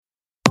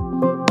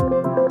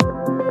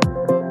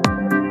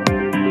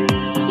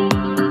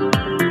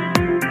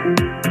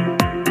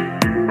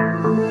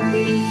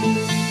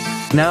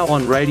Now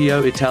on Radio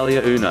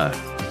Italia Uno.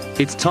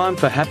 It's time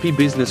for Happy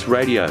Business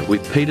Radio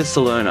with Peter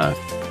Salerno.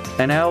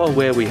 An hour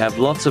where we have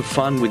lots of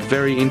fun with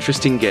very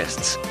interesting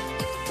guests.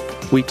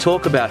 We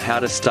talk about how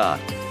to start,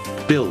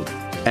 build,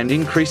 and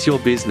increase your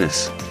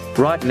business.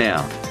 Right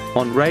now,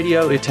 on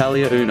Radio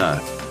Italia Uno,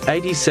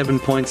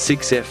 87.6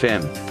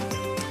 FM.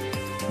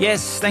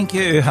 Yes, thank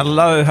you.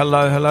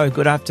 Hello.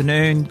 Good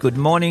afternoon, good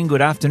morning,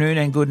 good afternoon,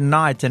 and good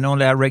night. And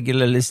all our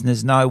regular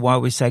listeners know why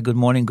we say good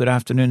morning, good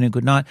afternoon, and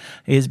good night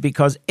is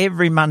because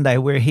every Monday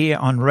we're here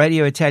on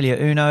Radio Italia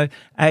Uno,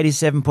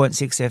 87.6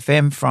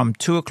 FM from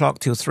 2 o'clock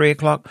till 3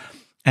 o'clock.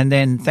 And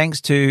then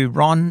thanks to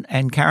Ron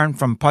and Karen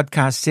from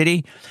Podcast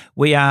City,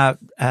 we are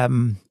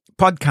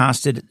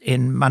podcasted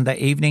in Monday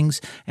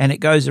evenings, and it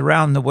goes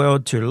around the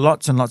world to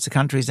lots and lots of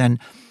countries. And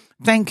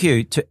thank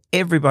you to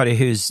everybody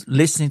who's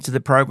listening to the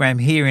program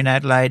here in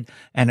Adelaide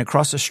and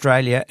across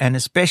Australia, and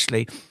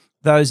especially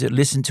those that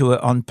listen to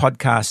it on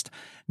podcast.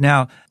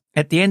 Now,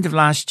 at the end of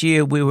last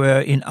year, we were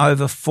in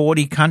over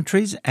 40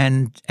 countries,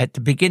 and at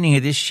the beginning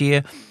of this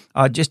year,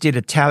 I just did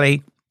a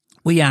tally.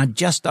 We are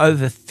just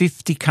over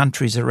 50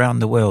 countries around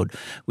the world.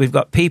 We've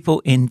got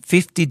people in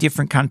 50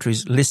 different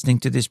countries listening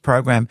to this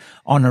program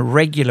on a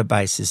regular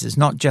basis. It's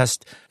not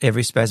just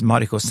every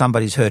spasmodic or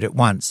somebody's heard it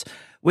once.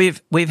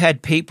 We've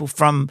had people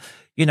from,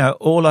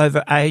 all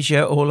over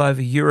Asia, all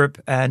over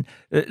Europe, and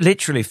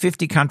literally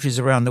 50 countries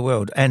around the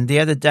world. And the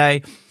other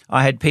day,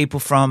 I had people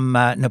from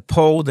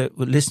Nepal that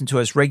would listen to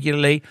us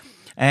regularly,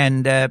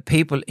 and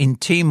people in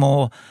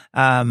Timor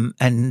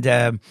and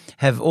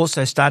have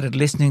also started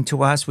listening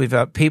to us. We've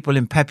got people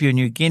in Papua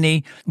New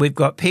Guinea. We've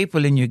got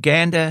people in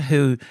Uganda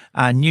who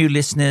are new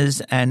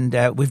listeners, and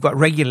we've got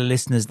regular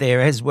listeners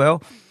there as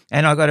well.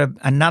 And I got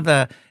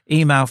another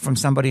email from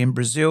somebody in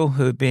Brazil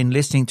who had been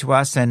listening to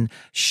us and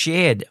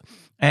shared.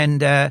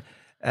 And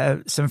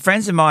some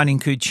friends of mine in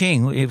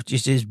Kuching,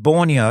 which is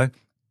Borneo,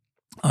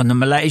 on the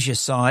Malaysia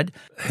side,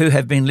 who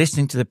have been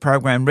listening to the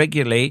program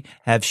regularly,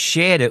 have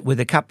shared it with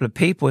a couple of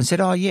people and said,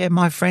 oh, yeah,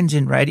 my friend's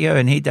in radio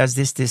and he does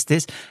this.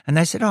 And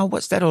they said, oh,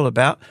 what's that all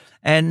about?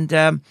 And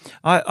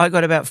I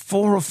got about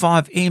 4 or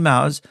 5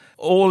 emails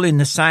all in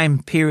the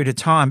same period of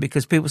time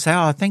because people say,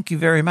 oh, thank you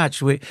very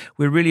much. We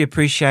really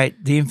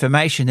appreciate the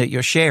information that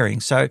you're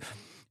sharing. So,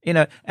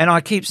 and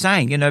I keep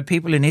saying,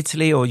 people in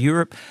Italy or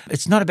Europe,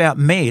 it's not about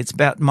me. It's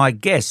about my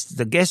guests,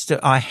 the guests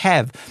that I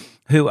have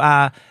who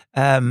are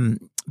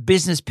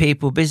business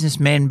people,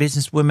 businessmen,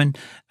 businesswomen,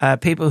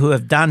 people who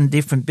have done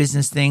different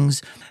business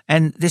things.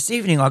 And this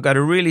evening I got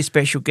a really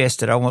special guest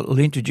that I will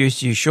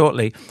introduce to you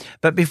shortly.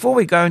 But before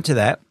we go into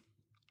that,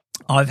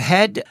 I've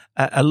had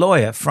a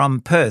lawyer from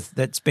Perth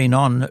that's been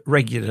on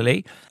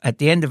regularly. At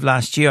the end of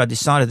last year, I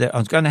decided that I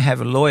was going to have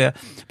a lawyer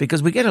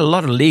because we get a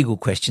lot of legal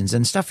questions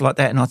and stuff like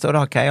that. And I thought,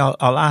 okay,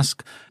 I'll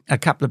ask a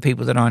couple of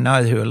people that I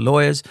know who are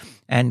lawyers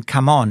and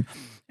come on.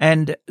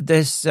 And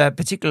this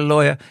particular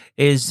lawyer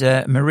is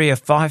Maria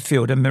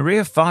Fifield. And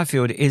Maria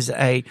Fifield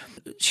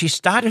she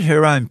started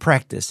her own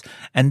practice,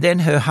 and then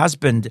her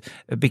husband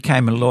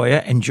became a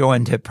lawyer and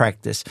joined her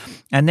practice.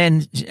 And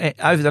then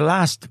over the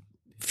last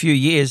few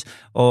years,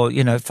 or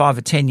 5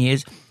 or 10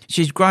 years,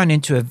 she's grown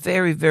into a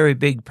very, very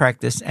big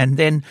practice. And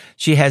then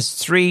she has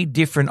 3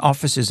 different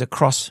offices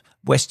across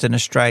Western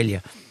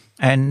Australia.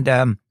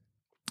 And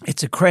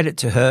it's a credit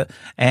to her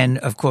and,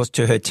 of course,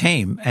 to her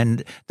team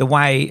and the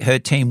way her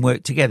team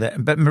work together.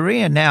 But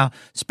Maria now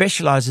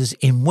specializes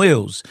in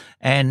wills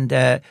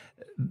and,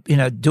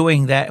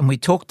 doing that. And we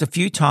talked a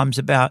few times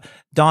about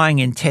dying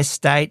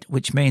intestate,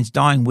 which means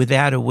dying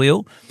without a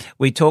will.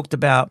 We talked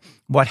about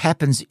what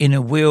happens in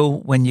a will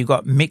when you've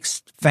got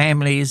mixed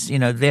families,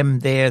 them,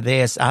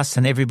 there's us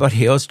and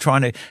everybody else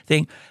trying to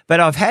think.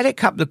 But I've had a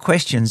couple of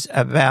questions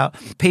about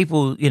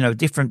people,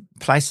 different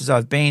places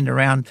I've been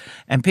around,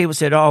 and people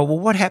said, oh, well,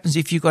 what happens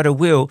if you've got a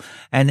will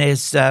and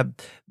there's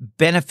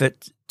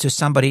benefit to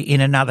somebody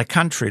in another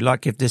country?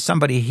 Like if there's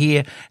somebody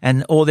here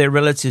and all their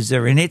relatives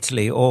are in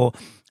Italy or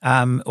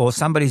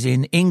somebody's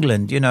in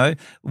England,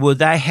 will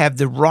they have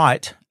the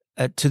right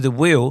to the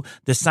will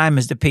the same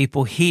as the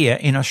people here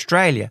in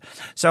Australia?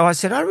 So I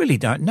said, I really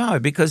don't know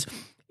because,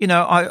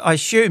 I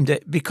assumed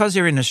that because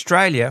they're in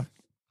Australia,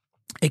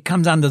 it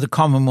comes under the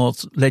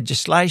Commonwealth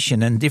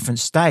legislation and different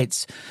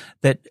states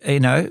that,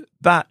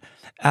 but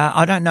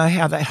I don't know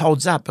how that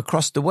holds up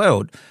across the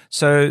world.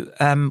 So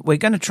we're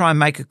going to try and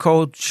make a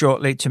call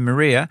shortly to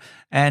Maria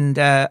and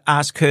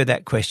ask her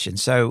that question.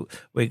 So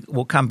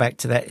we'll come back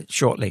to that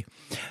shortly.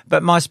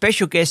 But my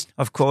special guest,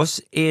 of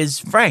course, is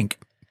Frank.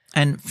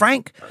 And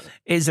Frank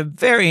is a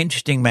very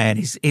interesting man.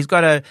 He's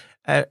got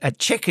a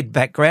checkered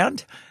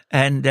background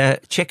and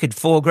checkered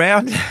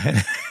foreground.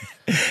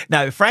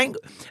 No, Frank,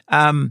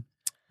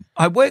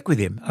 I work with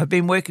him. I've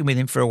been working with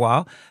him for a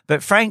while.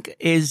 But Frank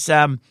is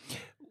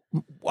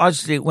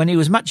obviously, when he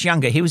was much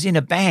younger, he was in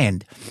a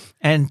band.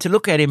 And to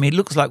look at him, he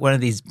looks like one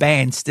of these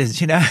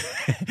bandsters,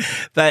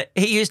 But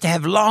he used to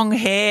have long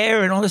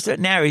hair and all this stuff.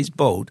 Now he's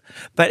bald.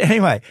 But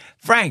anyway,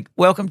 Frank,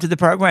 welcome to the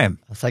program.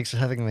 Thanks for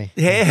having me.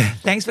 Yeah,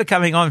 thanks for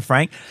coming on,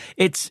 Frank.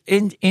 It's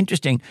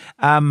interesting.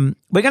 We're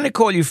going to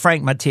call you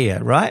Frank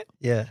Mattia, right?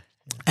 Yeah.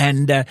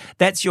 And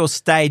that's your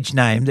stage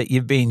name that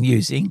you've been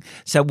using.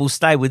 So we'll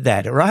stay with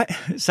that, all right?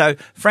 So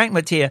Frank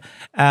Mateer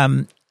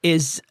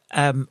is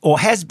or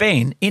has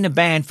been in a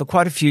band for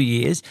quite a few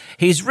years.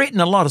 He's written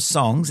a lot of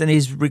songs and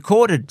he's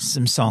recorded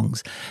some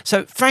songs.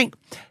 So Frank,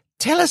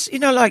 tell us,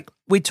 like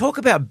we talk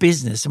about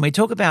business and we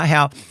talk about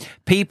how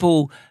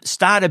people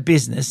start a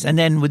business and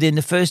then within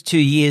the first 2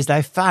 years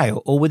they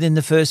fail, or within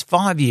the first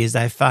 5 years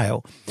they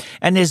fail.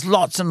 And there's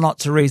lots and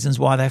lots of reasons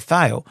why they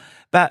fail.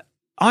 But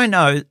I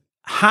know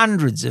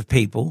hundreds of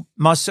people,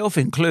 myself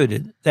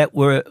included, that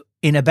were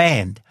in a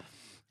band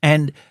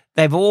and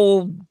they've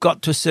all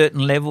got to a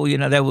certain level.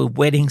 They were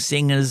wedding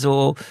singers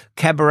or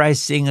cabaret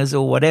singers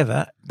or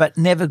whatever, but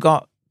never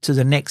got to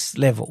the next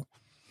level.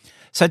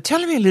 So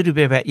tell me a little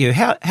bit about you.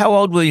 How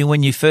old were you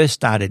when you first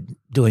started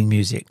doing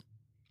music?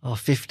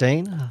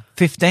 15.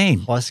 15?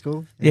 High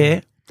school.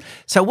 Yeah.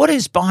 So what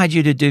inspired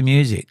you to do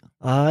music?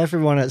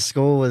 Everyone at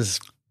school was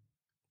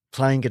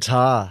playing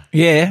guitar.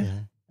 Yeah.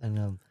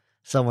 And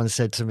someone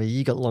said to me,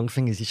 "You got long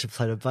fingers, you should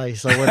play the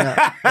bass." I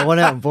went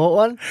out and bought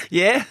one.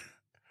 Yeah.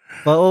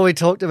 But all we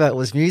talked about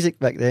was music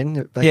back then,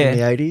 in the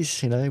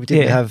 80s. We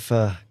didn't have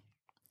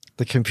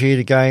the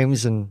computer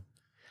games and,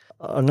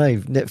 I don't know,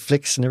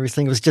 Netflix and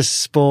everything. It was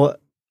just sport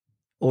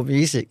or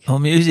music. Or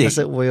music. That's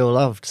what we all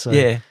loved. So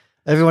yeah.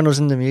 Everyone was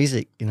into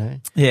music,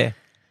 Yeah.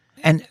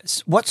 And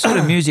what sort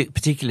of music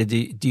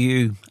particularly do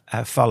you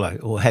follow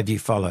or have you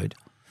followed?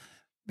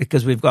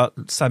 Because we've got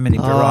so many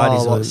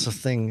varieties. Lots of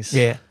things.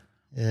 Yeah.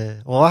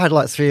 Yeah. Well, I had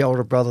like 3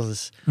 older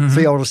brothers,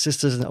 3 older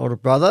sisters and an older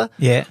brother.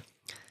 Yeah.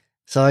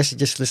 So I used to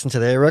just listen to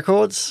their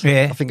records.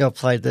 Yeah. I think I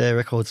played their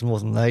records more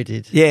than they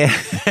did. Yeah.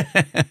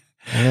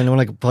 And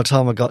then by the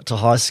time I got to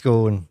high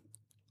school and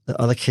the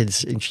other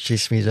kids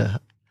introduced me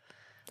to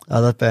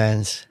other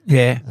bands.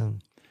 Yeah.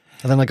 And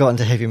then I got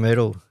into heavy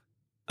metal.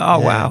 Oh,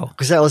 wow.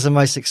 Because that was the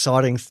most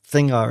exciting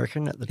thing, I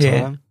reckon, at the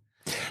time.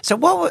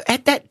 So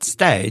at that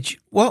stage,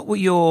 what were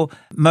your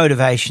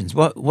motivations?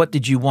 What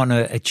did you want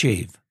to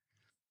achieve?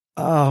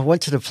 I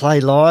wanted to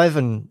play live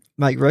and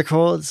make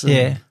records and,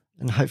 Yeah.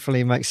 and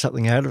hopefully make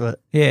something out of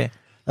it. Yeah.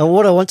 And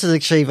what I wanted to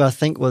achieve, I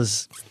think,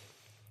 was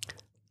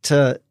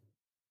to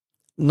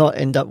not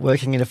end up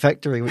working in a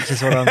factory, which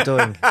is what I'm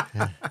doing.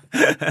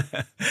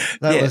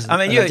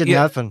 That didn't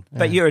happen.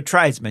 But you're a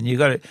tradesman.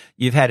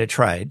 You've had a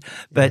trade.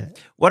 But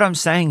what I'm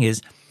saying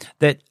is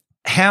that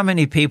how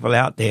many people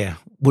out there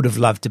would have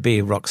loved to be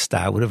a rock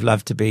star, would have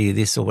loved to be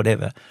this or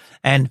whatever.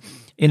 And,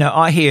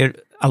 I hear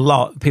a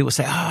lot, people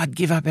say, I'd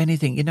give up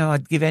anything,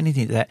 I'd give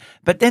anything to that.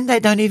 But then they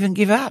don't even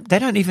give up. They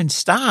don't even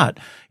start.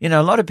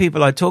 A lot of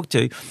people I talk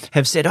to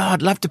have said,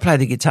 I'd love to play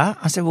the guitar.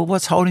 I said, well,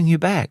 what's holding you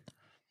back?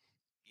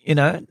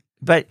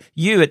 But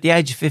you at the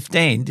age of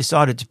 15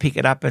 decided to pick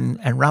it up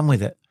and run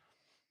with it.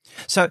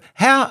 So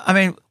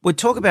we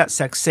talk about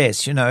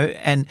success,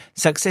 and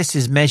success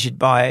is measured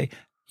by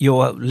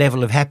your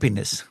level of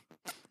happiness.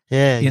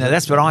 Yeah.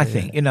 That's what I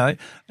think.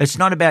 It's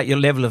not about your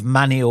level of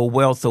money or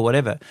wealth or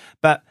whatever.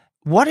 But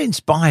what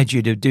inspired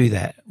you to do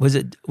that? Was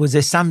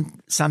there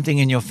something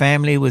in your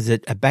family? Was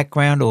it a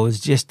background, or was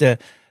it just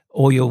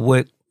all your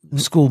work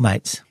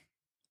schoolmates?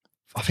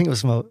 I think it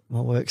was my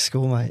work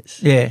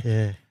schoolmates. Yeah.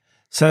 Yeah.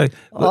 So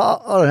I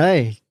don't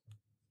know.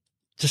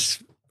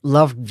 Just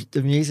loved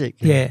the music.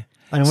 Yeah.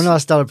 And when I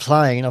started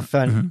playing, I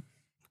found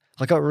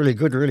I got really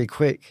good really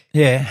quick.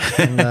 Yeah.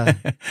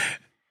 And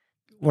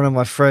one of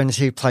my friends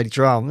who played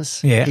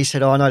drums, he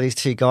said, I know these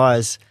 2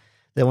 guys,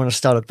 they want to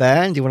start a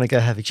band. Do you want to go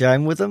have a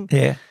jam with them?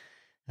 Yeah.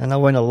 And I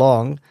went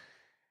along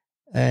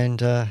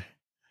and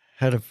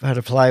had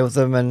to play with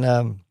them, and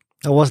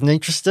I wasn't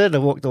interested. I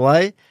walked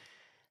away.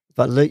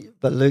 But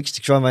Luke's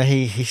the drummer,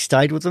 he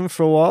stayed with them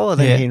for a while, and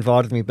then he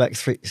invited me back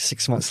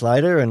 6 months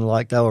later, and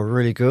they were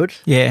really good.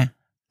 Yeah.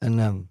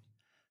 And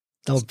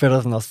they were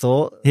better than I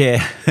thought.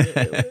 Yeah.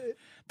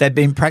 They'd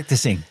been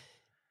practicing.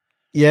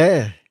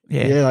 Yeah.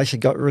 Yeah. Yeah, they actually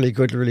got really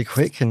good really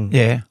quick, and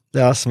they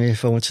asked me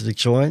if I wanted to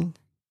join.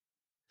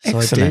 So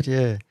Excellent. I did,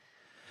 yeah.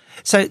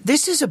 So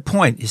this is a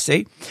point, you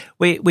see.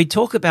 We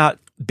talk about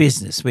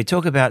business. We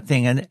talk about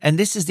and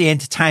this is the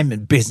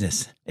entertainment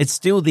business. It's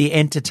still the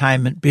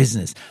entertainment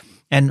business.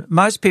 And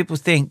most people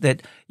think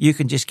that you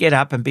can just get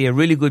up and be a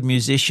really good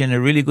musician,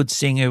 a really good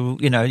singer.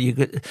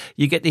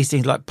 You get these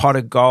things like Pot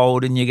of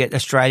Gold, and you get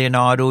Australian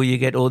Idol, you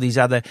get all these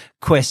other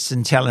quests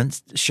and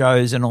talent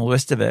shows and all the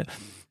rest of it,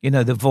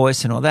 The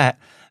Voice and all that.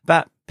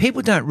 But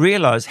people don't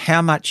realize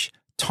how much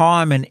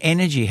time and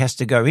energy has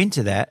to go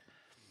into that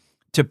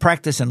to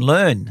practice and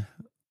learn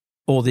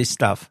all this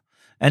stuff.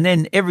 And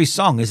then every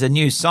song is a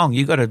new song.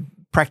 You've got to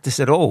practice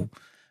it all,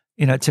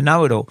 to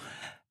know it all.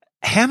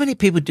 How many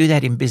people do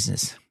that in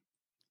business?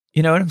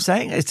 You know what I'm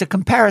saying? It's a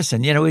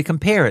comparison. We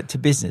compare it to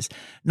business.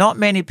 Not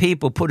many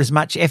people put as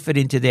much effort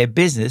into their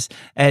business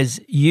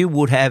as you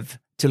would have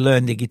to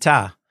learn the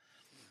guitar,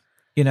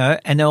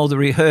 and all the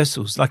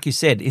rehearsals. Like you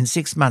said, in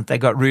 6 months, they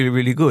got really,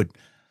 really good.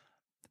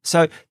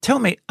 So tell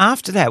me,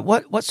 after that,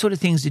 what sort of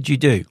things did you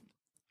do?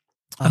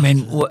 I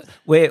mean, what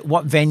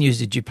venues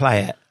did you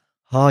play at?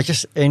 Oh,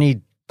 just any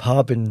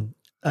pub in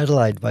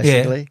Adelaide,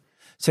 basically.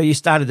 So you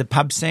started the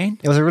pub scene?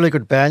 It was a really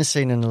good band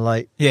scene in the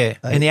late Yeah,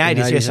 in the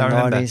 80s, yes, I and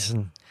remember. 90s,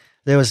 and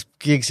there was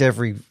gigs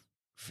every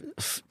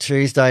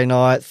Tuesday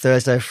night,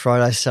 Thursday,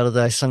 Friday,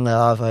 Saturday, Sunday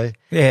arvo,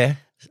 Yeah.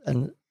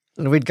 and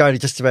we'd go to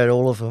just about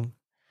all of them.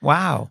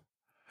 Wow.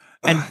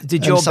 And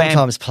did And your band...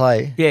 sometimes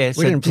play. Yeah, we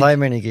so didn't play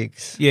many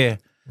gigs. Yeah.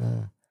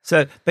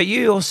 So, but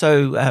you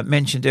also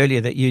mentioned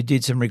earlier that you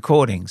did some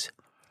recordings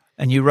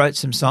and you wrote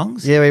some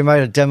songs? Yeah, we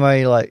made a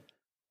demo like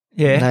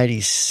in Yeah.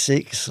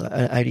 86,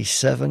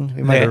 87.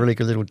 We made Yeah. a really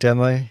good little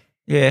demo,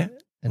 Yeah.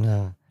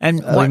 and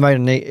And we made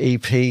an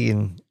EP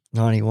in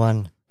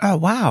 91. oh,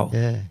 wow.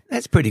 Yeah.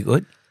 That's pretty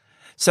good.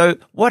 So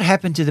what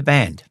happened to the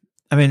band?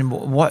 I mean,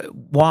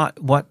 why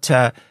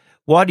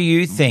do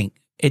you think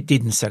it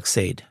didn't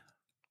succeed?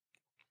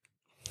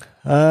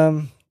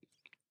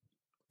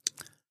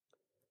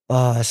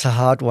 It's a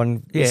hard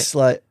one. Yeah. It's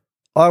like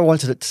I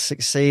wanted it to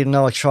succeed, and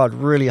I tried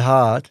really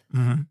hard,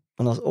 Mm-hmm.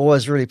 and I was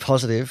always really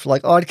positive.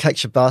 Like I'd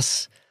catch a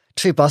bus,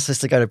 2 buses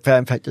to go to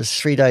band practice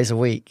 3 days a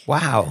week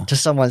Wow. to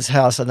someone's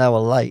house, and they were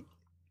late.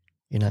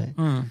 You know,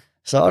 Mm.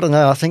 so I don't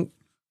know. I think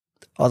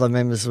other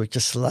members were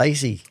just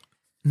lazy.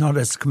 Not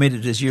as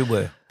committed as you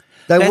were.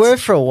 They That's- were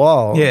for a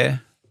while, Yeah.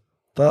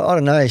 but I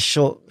don't know.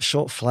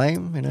 Short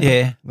flame, you know.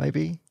 Yeah.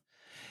 Maybe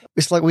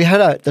it's like we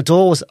had the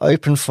door was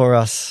open for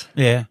us.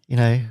 Yeah. You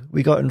know,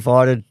 we got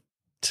invited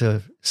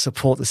to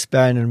support this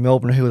band in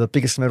Melbourne, who were the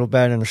biggest metal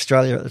band in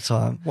Australia at the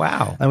time.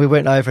 Wow. And we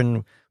went over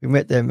and we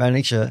met their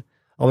manager.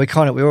 Oh, we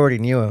already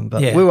knew him,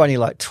 but Yeah. we were only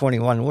like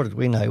 21. What did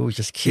we know? We were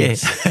just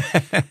kids,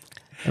 Yeah.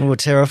 and we were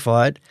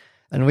terrified.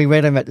 And we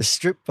met him at the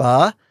strip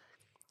bar,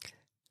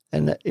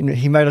 and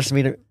he made us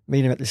meet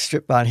him at the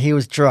strip bar. And he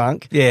was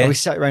drunk. Yeah. And we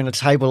sat around a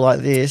table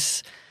like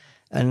this,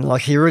 and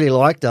like he really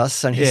liked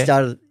us. And he Yeah.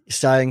 started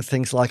saying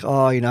things like,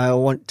 "Oh, you know, I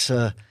want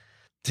to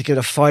get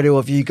a photo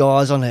of you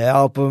guys on the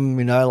album,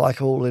 you know,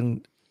 like all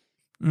in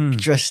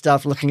dressed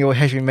up, looking all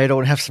heavy metal,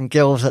 and have some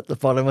girls at the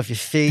bottom of your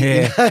feet,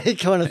 Yeah. you know,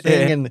 kind of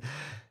thing." Yeah. And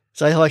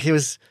so, like, he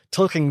was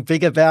talking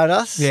big about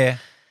us, Yeah.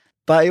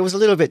 but it was a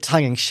little bit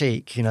tongue in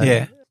cheek, you know.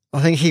 Yeah.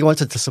 I think he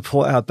wanted to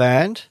support our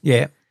band,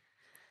 Yeah.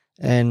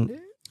 and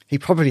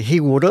he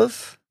would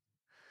have.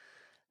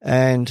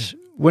 And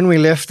when we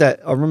left that,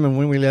 I remember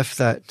when we left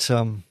that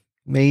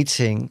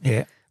meeting,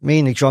 Yeah. me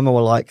and the drummer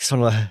were like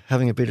sort of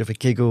having a bit of a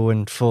giggle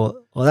and thought,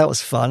 well, that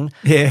was fun.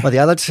 Yeah. But the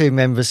other 2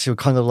 members who were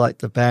kind of like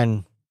the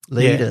band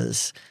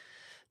leaders,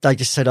 they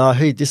just said, "Oh,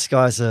 this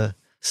guy's a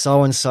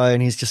so-and-so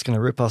and he's just going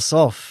to rip us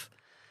off."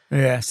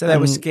 Yeah. So they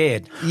were And-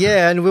 scared.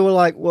 Yeah, and we were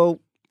like, well,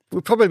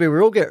 we'll probably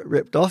all get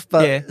ripped off,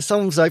 but Yeah.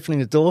 someone's opening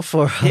the door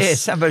for us. Yeah.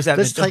 Somebody's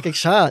opening Let's the door. take a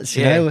chance,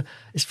 you Yeah. know.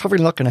 It's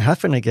probably not going to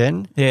happen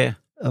again. Yeah.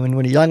 I mean,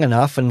 when you're young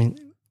enough and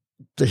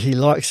he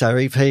likes our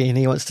EP and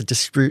he wants to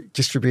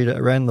distribute it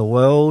around the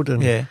world.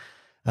 And Yeah.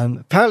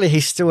 apparently he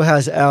still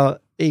has our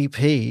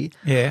EP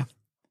Yeah.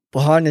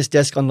 behind his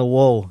desk on the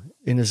wall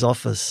in his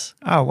office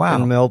Oh, wow.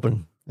 in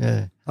Melbourne.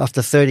 Yeah,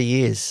 after 30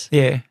 years,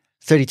 Yeah.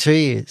 32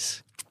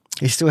 years,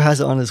 he still has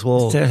it on his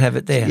wall. Still have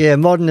it there. Yeah,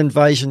 Modern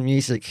Invasion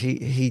Music.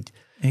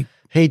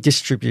 He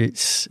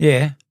distributes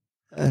Yeah.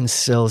 and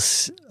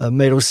sells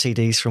metal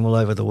CDs from all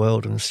over the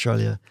world in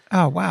Australia.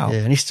 Oh, wow. Yeah,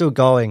 and he's still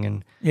going,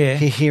 and Yeah.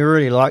 he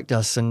really liked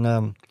us,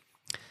 and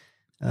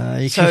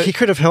he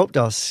could have helped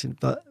us,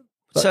 but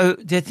So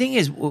the thing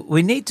is,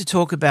 we need to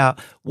talk about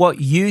what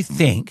you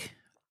think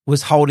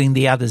was holding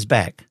the others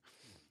back,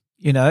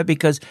 you know,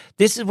 because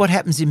this is what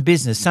happens in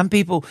business. Some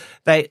people,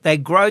 they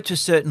grow to a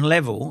certain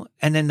level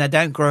and then they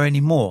don't grow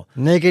anymore.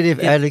 negative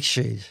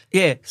attitude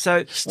Yeah.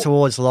 So,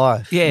 towards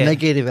life. Yeah.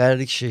 Negative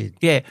attitude.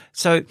 yeah.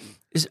 So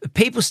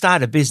people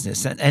start a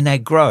business and they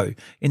grow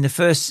in the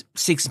first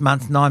 6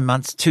 months, 9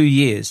 months, 2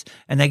 years,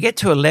 and they get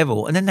to a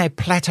level and then they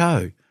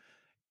plateau,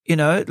 you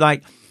know,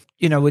 like,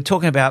 you know, we're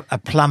talking about a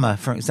plumber,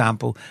 for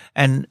example,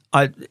 and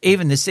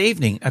even this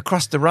evening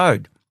across the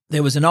road,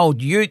 there was an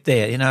old ute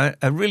there, you know,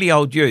 a really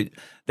old ute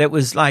that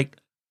was like,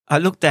 I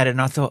looked at it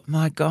and I thought,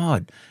 my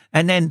God.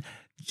 And then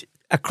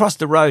across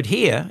the road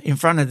here in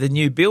front of the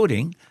new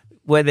building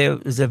where there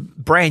was a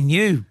brand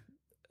new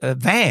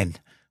van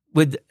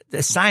with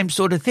the same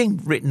sort of thing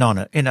written on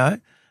it, you know,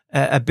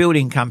 a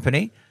building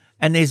company,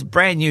 and there's a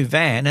brand new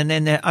van, and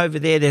then over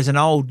there there's an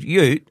old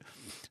ute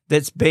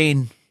that's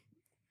been,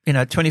 you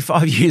know,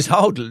 25 years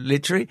old,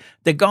 literally.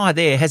 The guy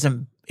there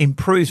hasn't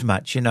improved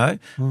much, you know,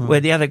 where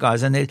the other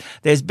guys, and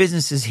there's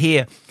businesses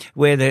here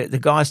where the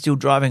guy's still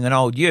driving an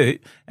old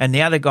ute and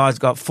the other guy's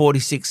got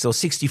 46 or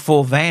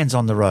 64 vans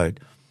on the road.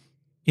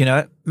 You know,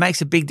 it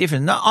makes a big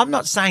difference. No, I'm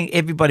not saying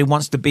everybody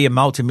wants to be a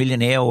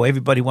multimillionaire or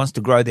everybody wants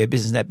to grow their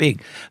business that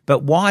big,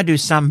 but why do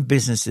some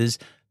businesses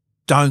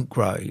don't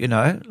grow, you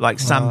know, like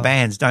some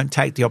bands don't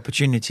take the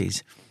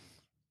opportunities,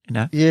 you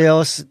know?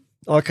 Yeah,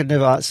 I could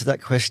never answer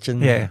that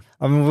question. Yeah.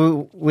 I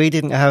mean, we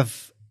didn't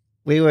have,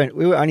 we were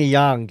only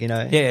young, you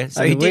know. Yeah,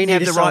 so I you mean, didn't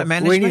have the right We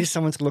management? needed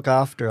someone to look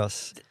after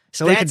us.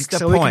 So That's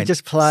the we point. could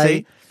just play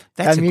See,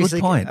 that's our a good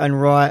music point. and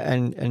write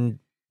and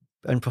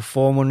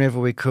perform whenever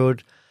we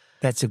could.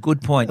 That's a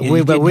good point. You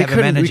we didn't have a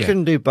couldn't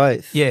manager. do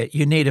both. Yeah,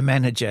 you need a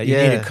manager. You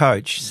need a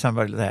coach,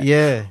 somebody like that.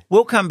 Yeah.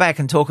 We'll come back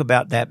and talk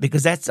about that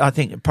because that's, I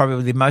think,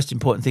 probably the most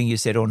important thing you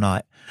said all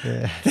night.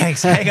 Yeah.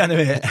 Thanks. Hang on a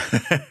minute.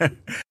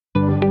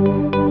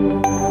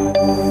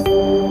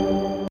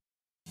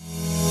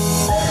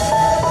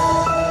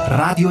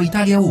 Radio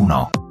Italia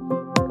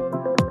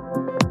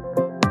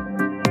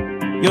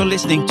 1. You're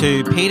listening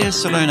to Peter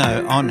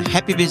Salerno on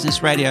Happy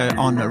Business Radio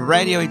on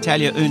Radio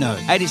Italia Uno,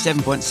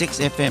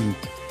 87.6 FM.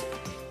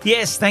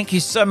 Yes, thank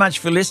you so much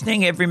for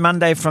listening every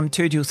Monday from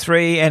 2 till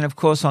 3. And of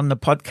course, on the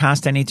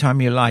podcast,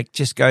 anytime you like,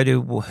 just go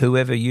to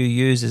whoever you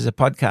use as a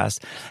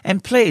podcast.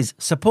 And please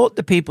support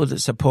the people that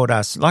support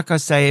us. Like I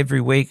say every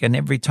week and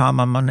every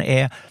time I'm on the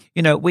air,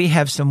 you know, we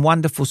have some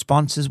wonderful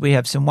sponsors. We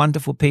have some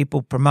wonderful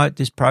people promote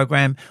this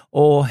program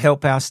or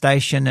help our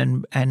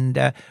station,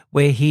 and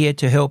we're here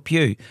to help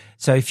you.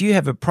 So if you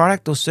have a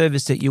product or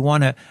service that you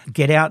want to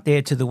get out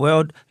there to the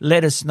world,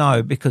 let us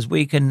know because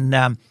we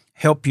can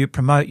help you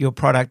promote your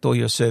product or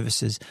your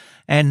services.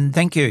 And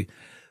thank you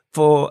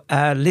for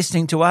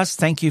listening to us.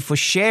 Thank you for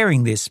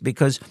sharing this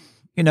because,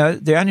 you know,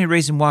 the only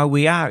reason why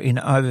we are in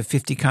over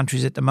 50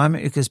 countries at the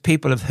moment is because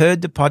people have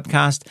heard the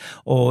podcast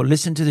or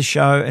listened to the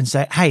show and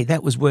say, hey,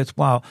 that was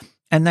worthwhile.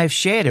 And they've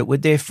shared it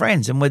with their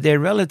friends and with their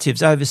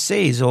relatives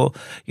overseas or,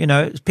 you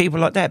know, people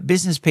like that.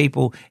 Business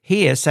people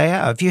here say,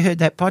 oh, have you heard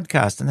that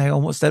podcast? And they go,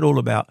 what's that all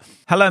about?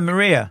 Hello,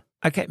 Maria.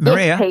 Okay,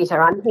 Maria. Yes, Peter,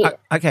 I'm here.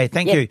 Okay,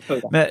 thank Yes, you.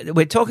 Peter.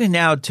 We're talking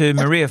now to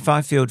Maria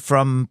Fifield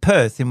from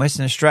Perth in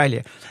Western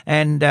Australia.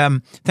 And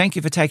thank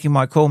you for taking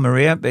my call,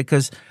 Maria,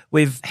 because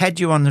we've had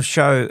you on the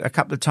show a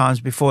couple of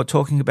times before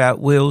talking about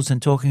wills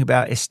and talking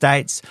about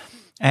estates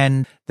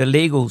and the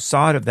legal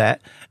side of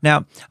that.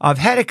 Now, I've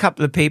had a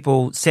couple of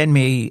people send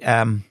me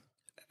a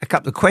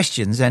couple of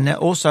questions, and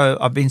also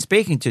I've been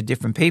speaking to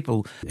different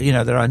people, you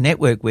know, that I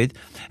network with,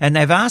 and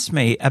they've asked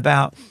me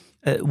about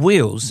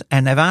wills,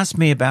 and they've asked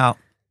me about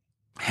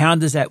how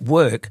does that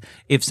work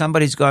if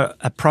somebody's got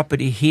a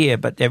property here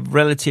but their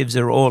relatives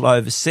are all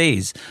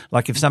overseas?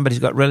 Like if somebody's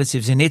got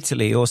relatives in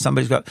Italy or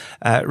somebody's got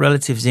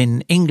relatives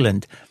in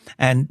England.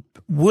 And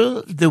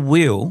will the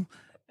will,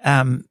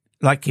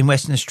 like in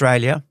Western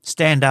Australia,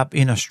 stand up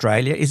in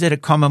Australia? Is it a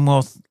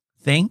Commonwealth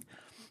thing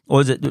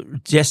or is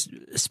it just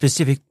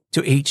specific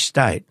to each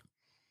state?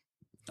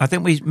 I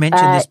think we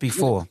mentioned this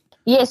before.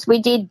 Yes,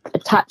 we did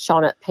touch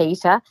on it,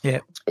 Peter. Yeah.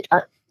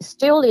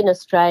 Still in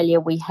Australia,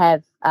 we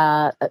have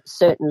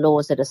certain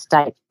laws that are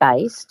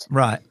state-based.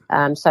 Right.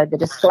 So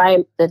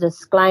the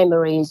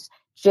disclaimer is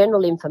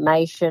general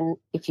information.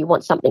 If you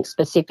want something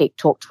specific,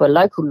 talk to a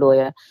local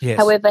lawyer. Yes.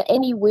 However,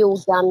 any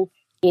will done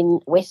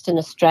in Western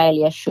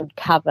Australia should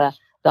cover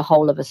the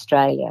whole of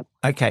Australia.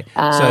 Okay.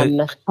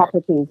 So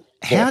property.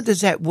 how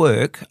does that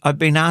work? I've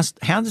been asked,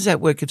 how does that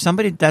work if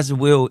somebody does a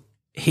will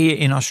here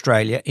in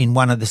Australia in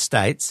one of the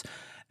states,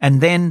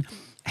 and then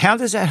how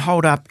does that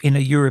hold up in a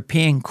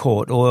European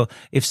court or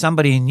if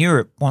somebody in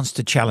Europe wants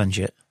to challenge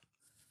it?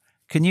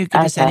 Can you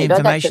give us any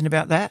information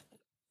about that?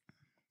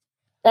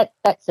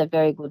 That's a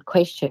very good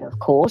question, of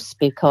course,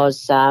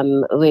 because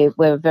we're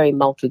a very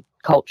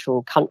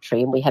multicultural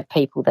country and we have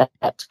people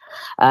that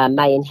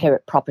may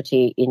inherit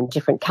property in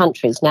different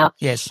countries. Now,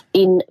 yes,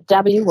 in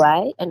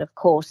WA, and of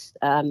course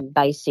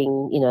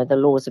basing, you know, the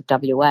laws of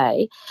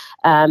WA,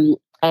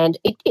 and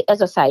it,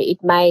 as I say,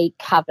 it may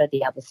cover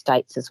the other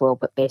states as well,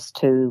 but best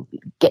to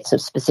get some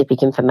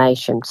specific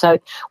information. So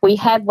we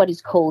have what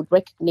is called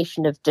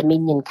recognition of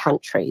dominion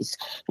countries.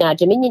 Now,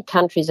 dominion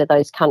countries are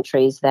those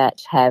countries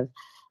that have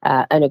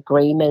an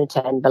agreement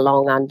and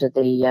belong under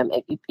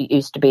the, it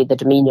used to be the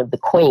dominion of the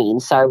Queen,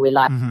 so we're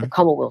like the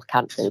Commonwealth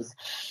countries.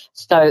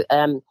 So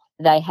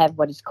they have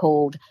what is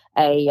called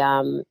a,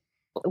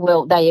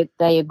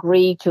 they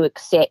agree to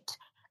accept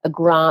a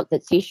grant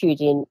that's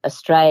issued in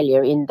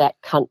Australia in that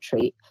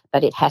country,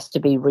 but it has to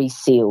be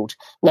resealed.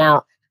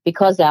 Now,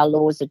 because our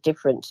laws are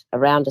different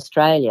around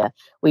Australia,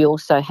 we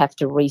also have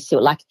to reseal.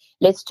 Like,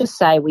 let's just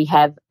say we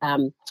have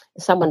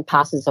someone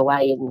passes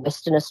away in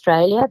Western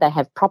Australia, they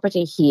have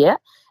property here,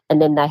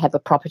 and then they have a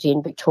property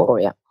in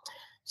Victoria.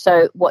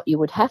 So what you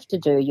would have to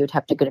do, you'd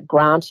have to get a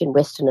grant in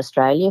Western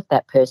Australia if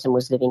that person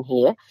was living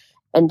here,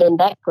 and then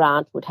that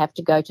grant would have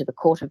to go to the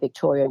Court of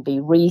Victoria and be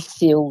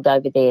resealed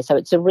over there. So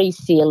it's a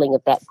resealing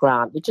of that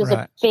grant, which is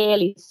a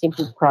fairly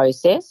simple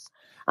process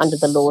under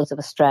the laws of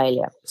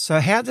Australia. So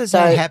how does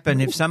that happen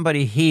if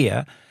somebody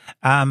here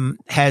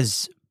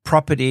has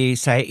property,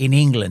 say, in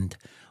England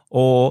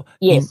or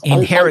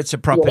inherits a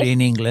property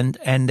in England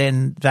and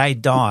then they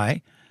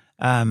die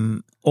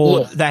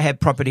or they have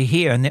property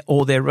here and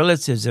all their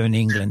relatives are in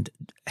England?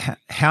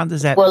 How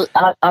does that... Well,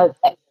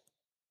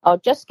 I'll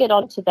just get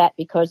on to that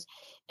because...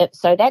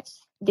 So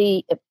that's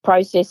the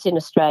process in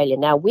Australia.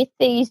 Now, with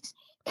these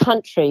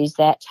countries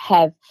that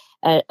have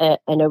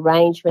an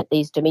arrangement,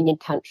 these dominion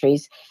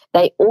countries,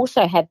 they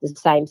also have the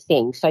same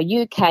thing. So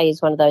UK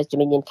is one of those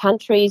dominion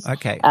countries.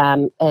 Okay.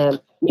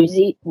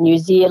 New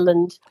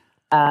Zealand,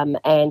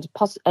 and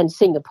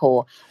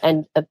Singapore,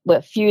 and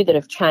a few that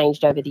have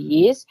changed over the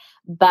years,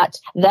 but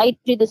they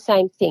do the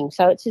same thing.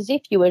 So it's as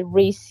if you were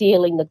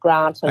resealing the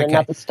grant on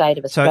another state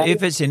of Australia. So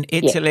if it's in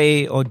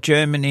Italy or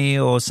Germany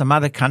or some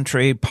other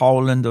country,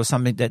 Poland or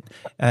something that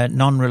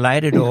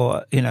non-related,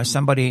 or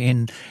somebody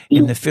in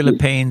the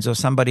Philippines or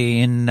somebody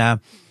in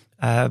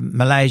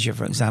Malaysia,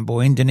 for example,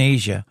 or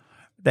Indonesia,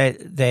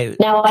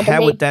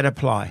 how would that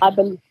apply?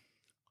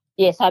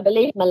 I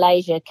believe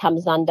Malaysia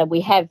comes under.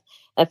 We have.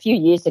 A few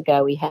years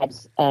ago, we had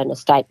an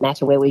estate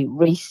matter where we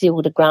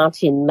resealed a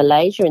grant in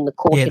Malaysia, in the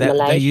court in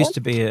Malaysia. They used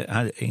to be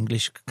an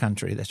English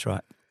country, that's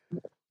right.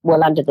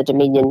 Well, under the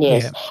Dominion,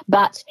 yes. Yeah.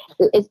 But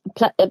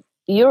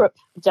Europe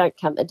don't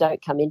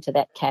come into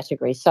that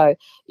category. So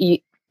you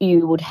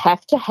would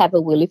have to have a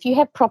will. If you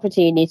have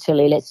property in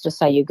Italy, let's just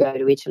say you go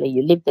to Italy,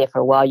 you live there for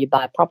a while, you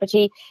buy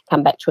property,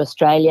 come back to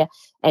Australia,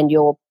 and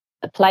your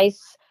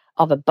place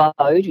of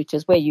abode, which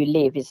is where you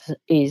live,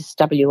 is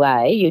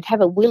WA, you'd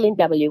have a will in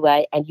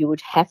WA, and you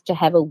would have to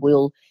have a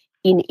will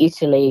in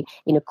Italy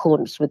in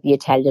accordance with the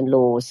Italian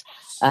laws.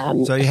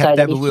 So you have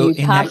to have a will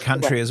in that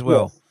country as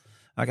well.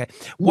 Yes. Okay.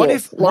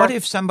 What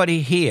if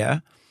somebody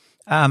here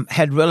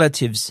had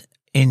relatives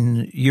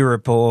in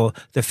Europe or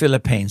the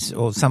Philippines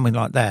or something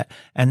like that,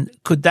 and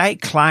could they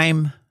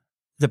claim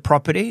the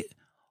property,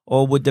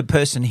 or would the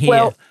person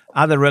here,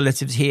 other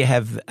relatives here,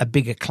 have a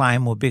bigger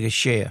claim or bigger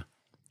share?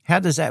 How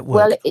does that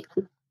work?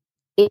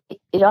 Well,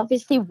 it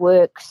obviously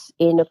works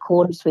in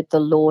accordance with the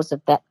laws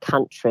of that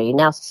country.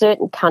 Now,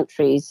 certain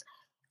countries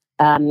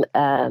don't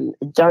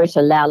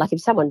allow, like if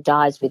someone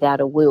dies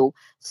without a will,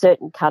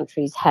 certain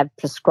countries have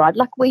prescribed,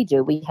 like we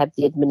do. We have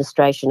the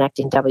Administration Act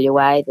in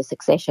WA, the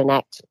Succession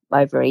Act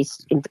over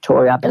east in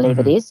Victoria, I believe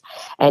it is,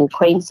 and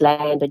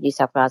Queensland and New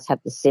South Wales have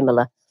the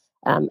similar,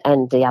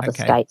 and the other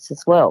states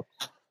as well.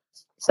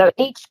 So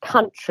each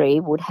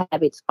country would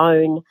have its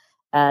own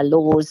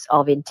laws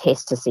of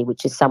intestacy,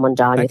 which is someone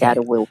dying without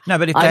a will. No,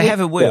 but if they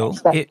have a will,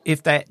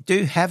 if they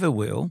do have a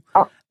will,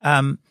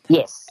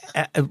 yes,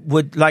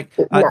 would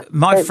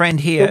my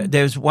friend here.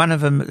 There's one of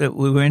them that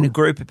we were in a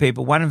group of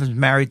people. One of them's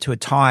married to a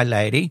Thai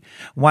lady,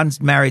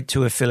 one's married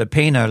to a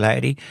Filipino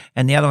lady,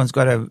 and the other one's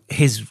got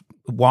his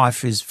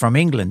wife is from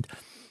England,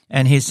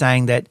 and he's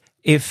saying that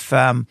if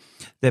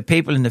the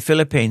people in the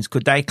Philippines,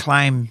 could they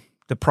claim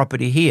the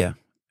property here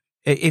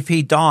if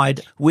he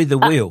died with a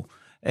will?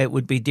 It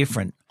would be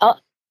different.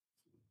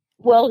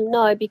 Well,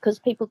 no, because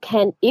people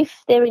can,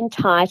 if they're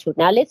entitled.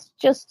 Now, let's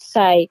just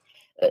say,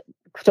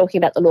 talking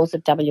about the laws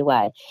of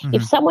WA,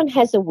 if someone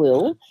has a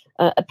will,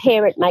 a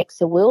parent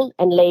makes a will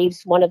and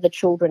leaves one of the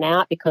children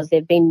out because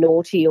they've been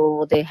naughty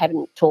or they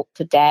haven't talked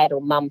to dad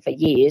or mum for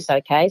years,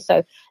 okay,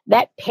 so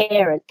that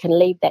parent can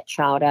leave that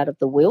child out of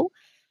the will.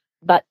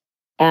 But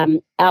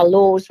our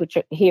laws, which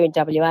are here in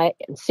WA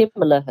and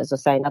similar, as I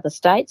say, in other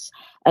states,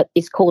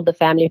 is called the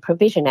Family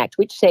Provision Act,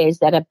 which says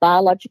that a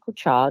biological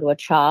child or a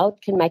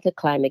child can make a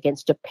claim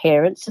against a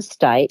parent's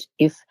estate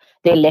if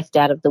they're left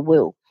out of the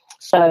will.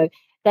 So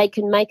they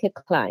can make a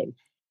claim.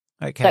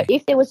 Okay. So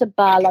if there was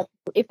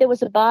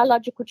a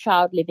biological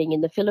child living in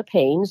the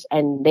Philippines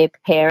and their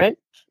parent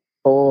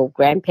or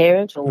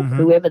grandparent or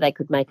whoever they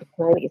could make a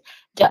claim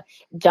against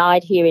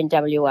died here in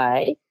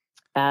WA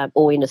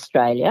or in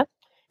Australia,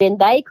 then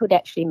they could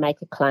actually make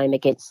a claim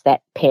against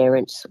that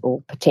parent's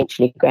or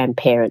potentially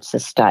grandparent's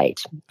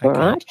estate, all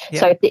right? Yep.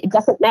 So it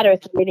doesn't matter if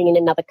you're living in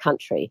another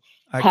country.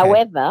 Okay.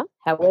 However,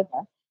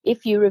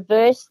 if you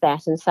reverse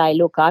that and say,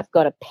 look, I've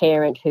got a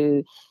parent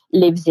who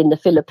lives in the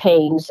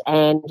Philippines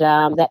and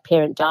that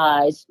parent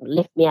dies,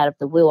 left me out of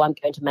the will, I'm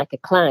going to make a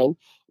claim,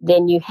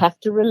 then you have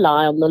to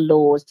rely on the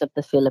laws of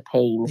the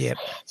Philippines,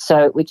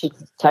 which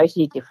is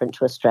totally different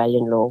to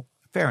Australian law.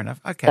 Fair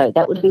enough. Okay. So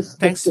that would be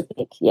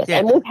specific, yes. Yeah.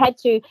 And we've had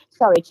to,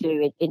 sorry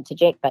to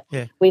interject, but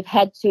we've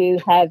had to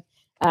have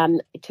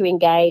to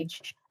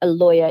engage a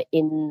lawyer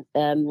in,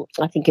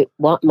 I think it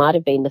might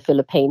have been the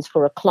Philippines,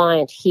 for a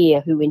client here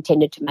who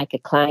intended to make a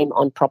claim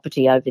on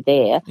property over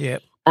there. Yeah.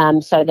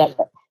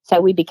 So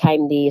we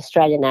became the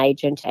Australian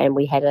agent and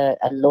we had a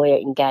lawyer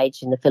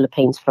engaged in the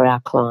Philippines for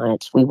our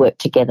client. We worked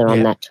together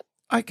on that.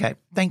 Okay,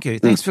 thank you.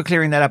 Thanks for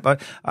clearing that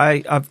up.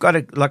 I've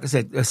got, like I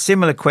said,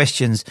 similar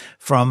questions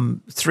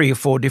from 3 or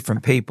 4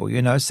 different people,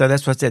 So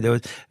that's what I said. There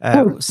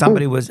was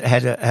somebody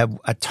had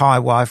a Thai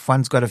wife,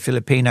 one's got a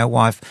Filipino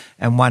wife,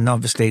 and one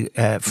obviously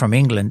from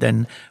England,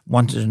 and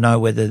wanted to know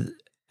whether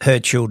her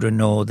children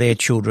or their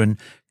children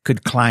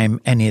could claim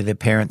any of their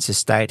parents'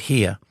 estate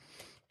here,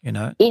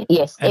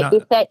 Yes,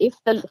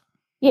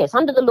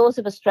 under the laws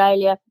of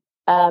Australia,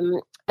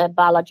 a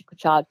biological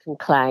child can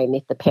claim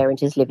if the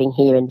parent is living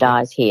here and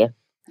dies here.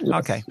 Yes,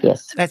 okay.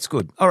 Yes. That's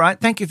good. All right.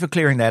 Thank you for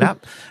clearing that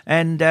up.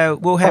 And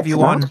we'll have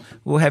you on.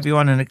 We'll have you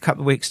on in a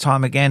couple of weeks'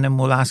 time again, and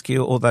we'll ask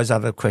you all those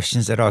other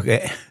questions that I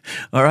get.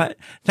 All right.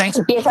 Thanks.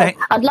 Yes,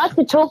 I'd like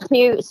to talk to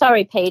you.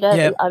 Sorry, Peter.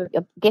 Yep. I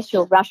guess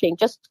you're rushing.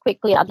 Just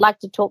quickly, I'd like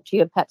to talk to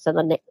you perhaps on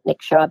the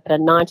next show about a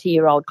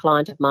 90-year-old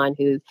client of mine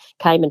who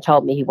came and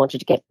told me he wanted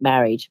to get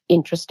married.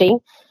 Interesting.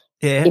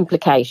 Yeah.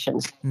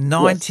 Implications.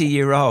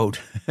 90-year-old,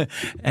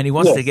 and he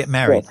wants to get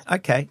married. Yes.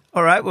 Okay.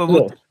 All right.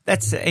 Well,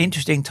 That's an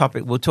interesting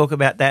topic. We'll talk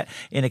about that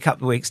in a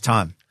couple of weeks'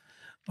 time.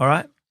 All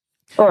right?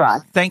 All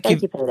right. Thank you,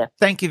 Peter.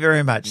 Thank you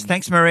very much.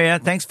 Thanks, Maria.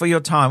 Thanks for your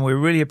time. We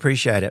really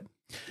appreciate it.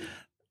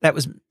 That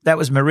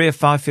was Maria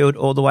Fifield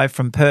all the way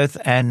from Perth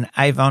and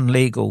Avon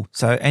Legal.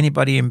 So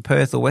anybody in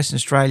Perth or Western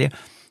Australia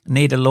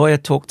need a lawyer,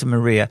 talk to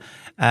Maria.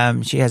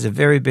 She has a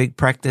very big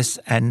practice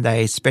and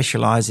they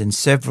specialise in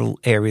several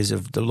areas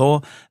of the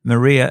law.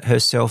 Maria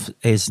herself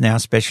is now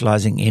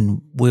specialising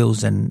in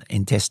wills and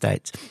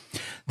intestates.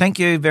 Thank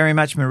you very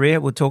much, Maria.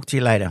 We'll talk to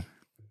you later.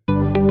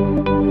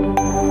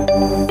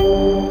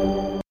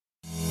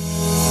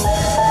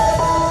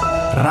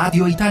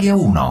 Radio Italia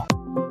 1.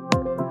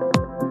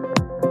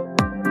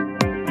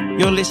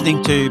 You're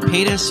listening to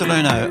Peter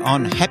Salerno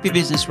on Happy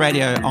Business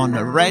Radio on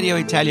Radio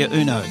Italia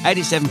Uno,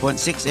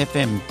 87.6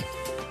 FM.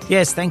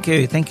 Yes, thank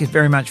you. Thank you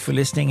very much for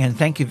listening and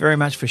thank you very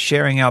much for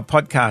sharing our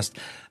podcast.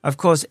 Of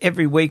course,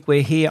 every week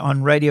we're here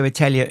on Radio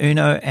Italia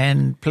Uno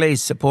and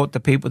please support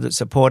the people that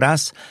support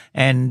us.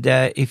 And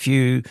if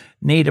you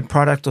need a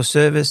product or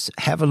service,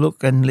 have a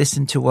look and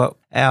listen to what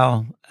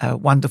our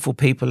wonderful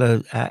people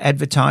are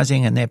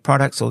advertising and their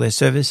products or their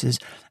services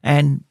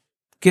and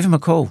give them a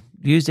call.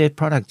 Use their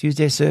product, use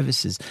their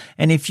services.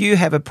 And if you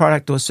have a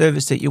product or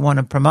service that you want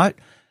to promote,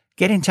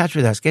 get in touch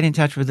with us. Get in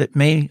touch with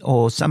me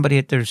or somebody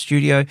at the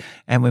studio,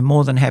 and we're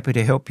more than happy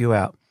to help you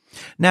out.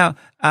 Now,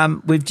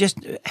 we've just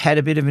had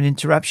a bit of an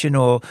interruption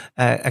or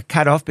a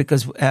cut off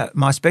because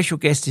my special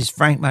guest is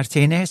Frank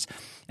Martinez.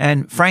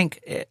 And Frank,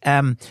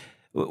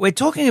 we're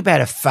talking about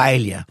a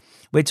failure.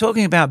 We're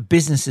talking about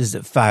businesses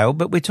that fail,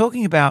 but we're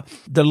talking about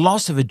the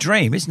loss of a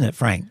dream, isn't it,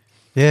 Frank?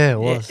 Yeah, it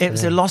was. It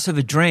was a loss of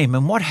a dream.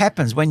 And what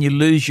happens when you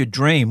lose your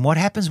dream? What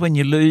happens when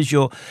you lose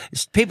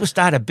people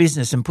start a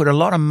business and put a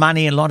lot of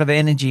money, a lot of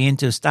energy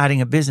into starting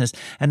a business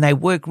and they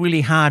work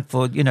really hard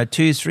for,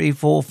 2, 3,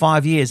 4,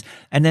 5 years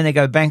and then they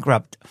go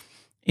bankrupt,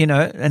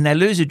 and they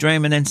lose a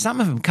dream and then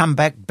some of them come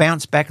back,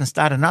 bounce back and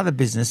start another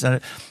business,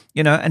 and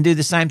do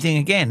the same thing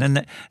again.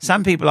 And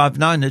some people I've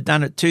known have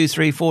done it 2,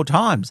 3, 4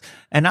 times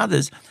and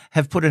others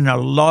have put in a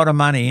lot of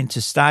money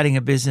into starting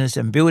a business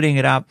and building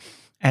it up.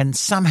 And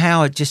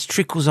somehow it just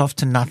trickles off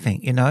to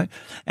nothing,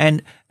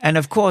 And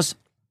of course,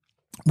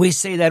 we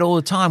see that all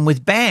the time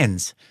with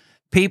bands.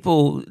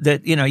 People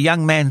that,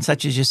 young men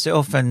such as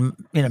yourself and,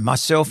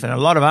 myself and a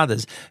lot of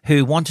others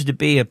who wanted to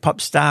be a pop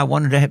star,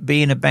 wanted to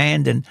be in a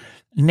band and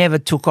never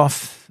took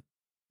off,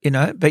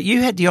 But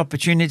you had the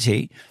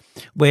opportunity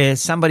where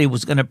somebody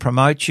was going to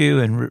promote you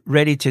and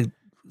ready to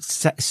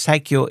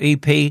take your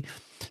EP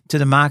to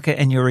the market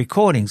and your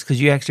recordings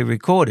because you actually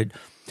recorded.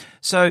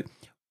 So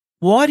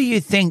why do you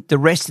think the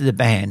rest of the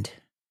band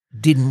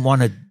didn't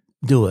want to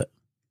do it?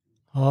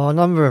 I'm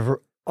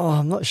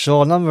not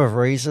sure. A number of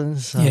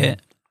reasons. Yeah.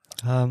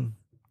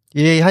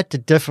 You had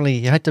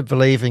to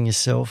believe in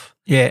yourself.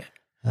 Yeah.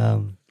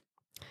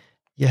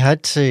 You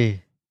had to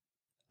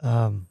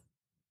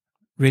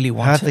really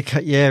want it.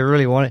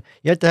 Really want it.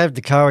 You had to have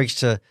the courage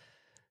to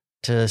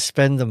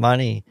spend the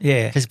money.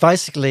 Yeah. Because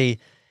basically,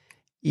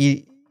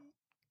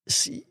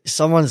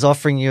 someone's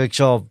offering you a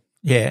job.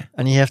 Yeah.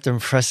 And you have to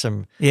impress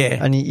them.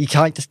 Yeah. And you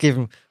can't just give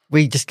them,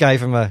 we did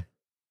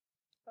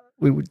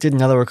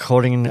another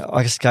recording and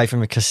I just gave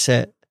him a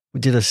cassette. We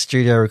did a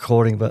studio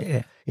recording, but,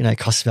 it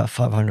cost about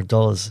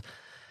 $500.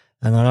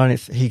 And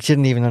he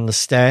didn't even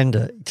understand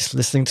it. Just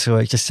listening to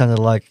it just sounded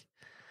like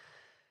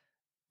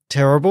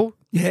terrible.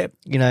 Yeah.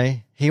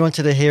 He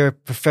wanted to hear a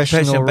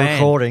professional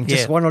recording,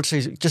 just one or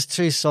two, just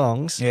 2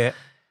 songs. Yeah.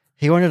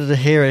 He wanted to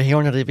hear it. He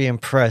wanted to be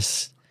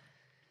impressed.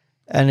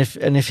 And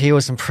if he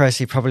was impressed,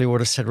 he probably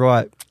would have said,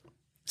 right,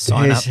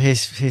 here's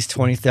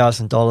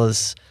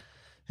 $20,000.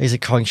 Here's a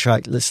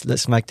contract.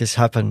 Let's make this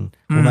happen.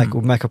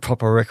 We'll make a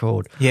proper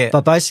record. Yeah.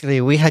 But basically,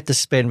 we had to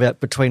spend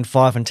about between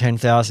 $5,000 and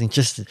 $10,000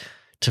 just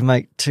to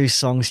make 2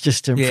 songs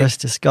just to impress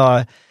this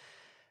guy.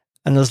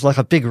 And there was like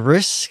a big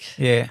risk.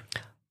 Yeah.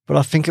 But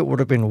I think it would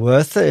have been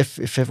worth it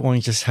if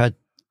everyone just had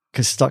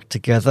stuck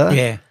together.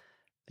 Yeah.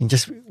 And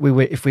if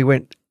we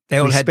went. They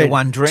all had the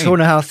one dream.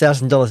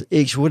 $2,500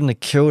 each wouldn't have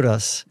killed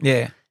us.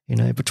 Yeah.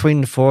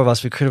 Between the 4 of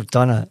us, we could have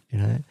done it,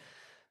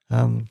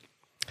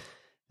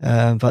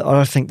 But I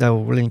don't think they were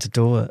willing to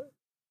do it.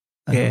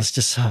 And it was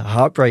just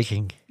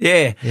heartbreaking.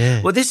 Yeah.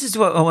 Yeah. Well, this is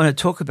what I want to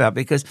talk about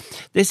because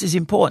this is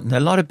important. A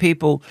lot of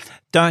people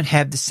don't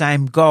have the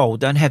same goal,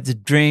 don't have the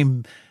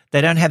dream.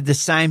 They don't have the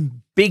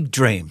same big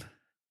dream,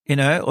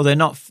 or they're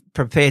not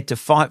prepared to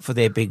fight for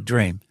their big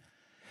dream.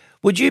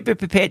 Would you be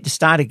prepared to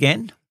start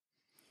again?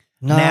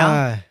 No,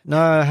 I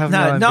have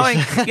no knowing,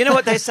 ambition.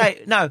 what they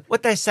say. No,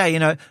 what they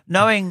say.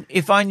 Knowing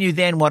if I knew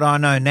then what I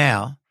know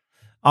now,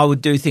 I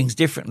would do things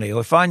differently. Or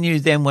if I knew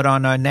then what I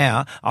know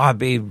now, I'd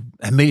be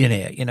a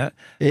millionaire.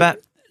 But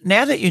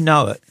now that you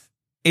know it,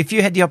 if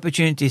you had the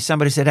opportunity,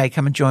 somebody said, "Hey,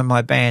 come and join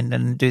my band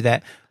and do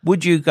that,"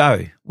 would you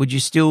go? Would you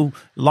still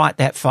light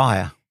that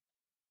fire?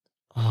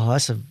 I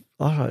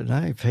don't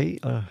know,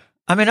 Pete.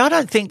 I mean, I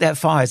don't think that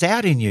fire's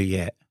out in you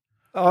yet.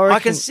 I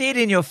can see it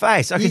in your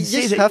face. You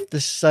just have to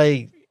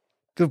say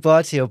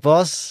goodbye to your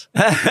boss.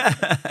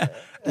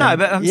 No,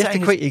 but you have to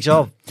quit your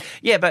job.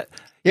 Yeah, but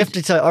You have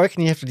to. I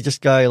reckon you have to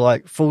just go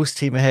like full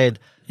steam ahead.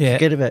 Yeah.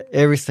 Forget about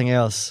everything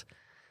else.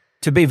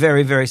 To be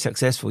very, very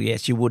successful,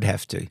 yes, you would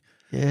have to.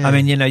 Yeah. I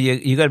mean,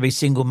 you got to be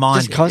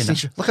single-minded. Just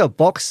constantly. Look at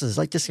boxers.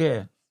 Like just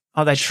Yeah.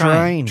 Oh, they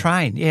train.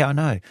 Yeah, I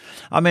know.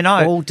 I mean,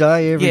 all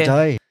day, every yeah.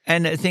 day.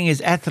 And the thing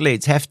is,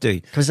 athletes have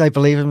to. Because they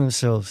believe in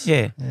themselves.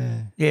 Yeah.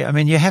 I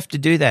mean, you have to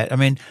do that. I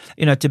mean,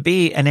 to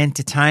be an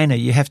entertainer,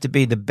 you have to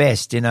be the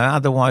best,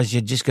 otherwise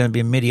you're just going to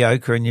be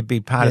mediocre and you'd be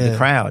part of the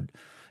crowd.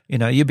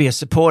 You'd be a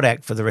support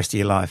act for the rest of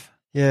your life.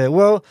 Yeah,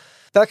 well,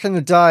 back in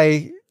the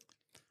day,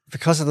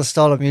 because of the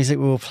style of music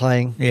we were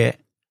playing, Yeah.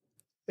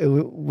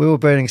 we were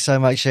burning so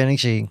much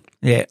energy.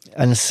 Yeah.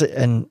 And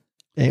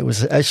it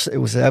was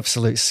an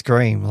absolute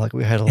scream. Like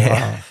we had a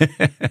laugh.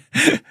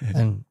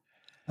 And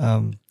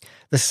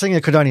the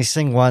singer could only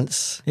sing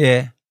once.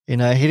 Yeah. He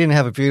didn't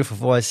have a beautiful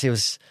voice.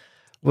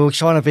 We were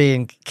trying to be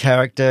in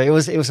character. It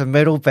was a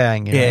metal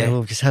band, Yeah. We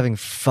were just having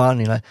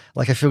fun,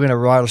 Like if you're going to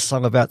write a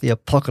song about the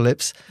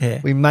apocalypse,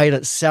 we made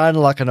it sound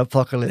like an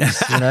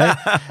apocalypse,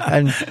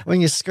 And when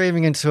you're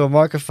screaming into a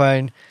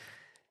microphone,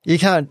 you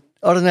can't.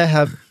 I don't know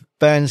how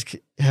bands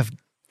have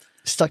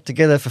stuck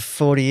together for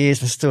 40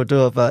 years and still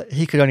do it, but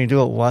he could only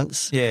do it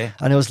once. Yeah.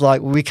 And it was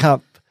like we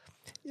can't.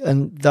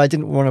 And they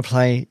didn't want to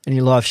play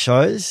any live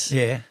shows.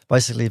 Yeah.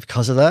 Basically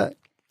because of that.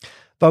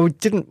 But we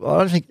didn't.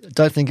 I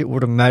don't think it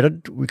would have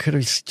mattered. We could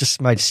have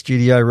just made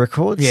studio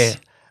records,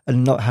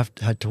 and not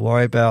had to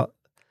worry about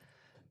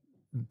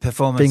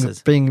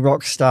performances, being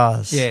rock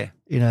stars. Yeah,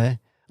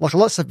 like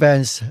lots of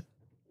bands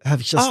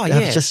have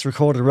just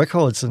recorded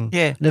records and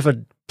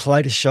never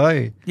played a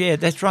show. Yeah,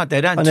 that's right. They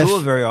don't tour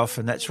very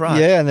often. That's right.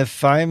 Yeah, and they're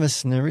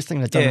famous and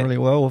everything. They've done really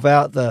well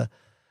without the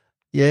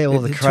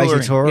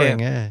crazy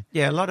touring. Yeah.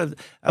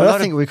 I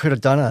think we could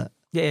have done it.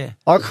 Yeah,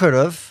 I could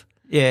have.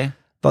 Yeah.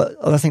 But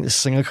I don't think the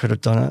singer could have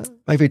done it.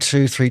 Maybe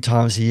 2-3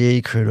 times a year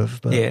he could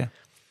have. But,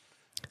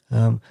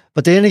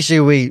 but the energy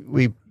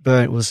we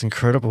burnt was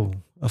incredible.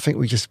 I think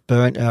we just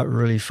burnt out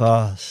really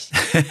fast.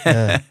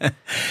 Yeah.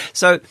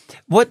 So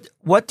what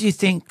do you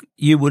think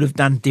you would have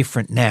done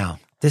different now?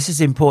 This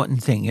is an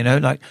important thing,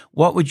 like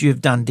what would you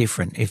have done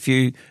different if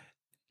you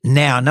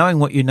now, knowing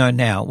what you know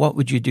now, what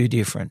would you do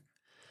different?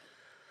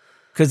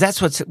 Because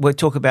that's what we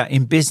talk about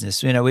in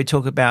business. We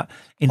talk about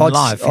in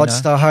life. I'd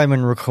stay home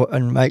and record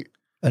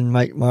and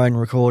make my own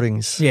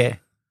recordings. Yeah.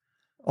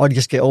 I'd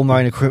just get all my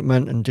own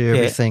equipment and do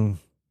everything.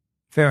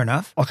 Fair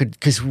enough. I could,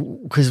 because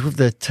with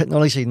the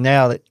technology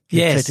now that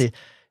you had to,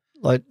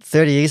 like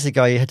 30 years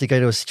ago, you had to go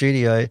to a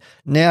studio.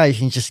 Now you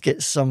can just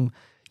get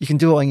you can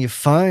do it on your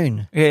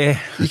phone. Yeah.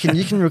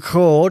 You can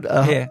record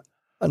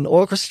an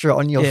orchestra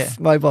on your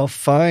mobile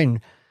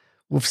phone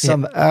with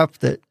some app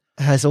that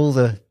has all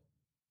the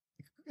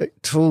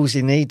tools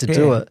you need to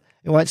do it.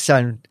 It won't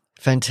sound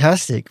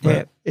fantastic,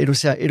 but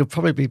it'll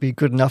probably be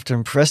good enough to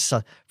impress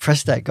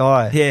that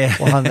guy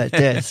behind that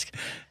desk.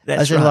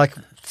 That's As in, like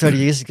 30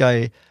 years ago,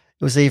 it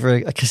was either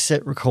a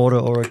cassette recorder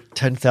or a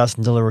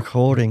 $10,000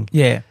 recording.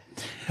 Yeah.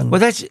 Well,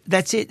 that's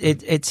it.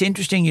 It's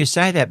interesting you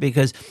say that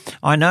because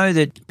I know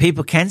that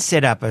people can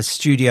set up a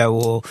studio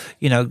or,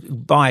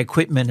 buy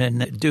equipment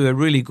and do a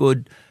really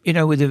good,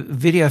 with a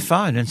video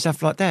phone and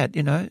stuff like that,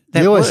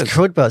 That you always works.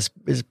 could, but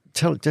it's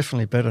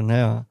definitely better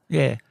now.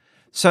 Yeah.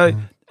 So...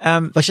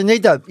 but you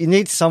need that. You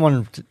need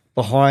someone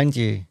behind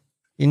you.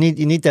 You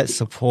need that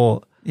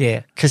support.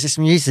 Yeah, because it's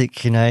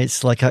music.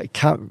 It's like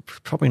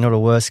probably not a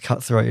worse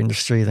cutthroat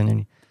industry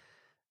than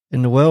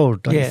in the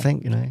world. Don't you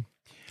think?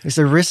 It's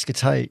a risk to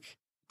take.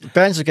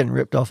 Bands were getting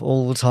ripped off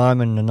all the time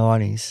in the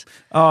 90s.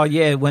 Oh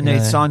yeah, when they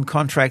signed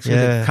contracts with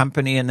a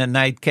company and then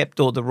they kept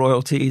all the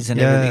royalties and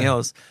everything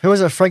else. Who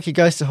was it? Frankie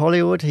Goes to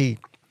Hollywood.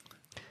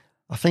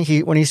 I think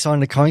when he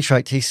signed the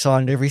contract, he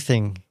signed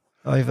everything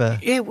over.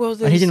 Yeah, well,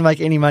 and he didn't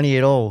make any money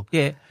at all.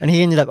 Yeah, and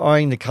he ended up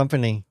owning the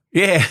company.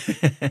 Yeah,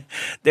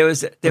 there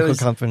was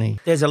company.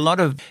 There's a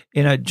lot of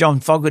John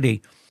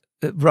Fogerty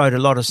wrote a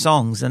lot of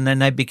songs, and then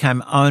they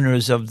became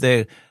owners of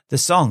the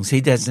songs.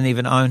 He doesn't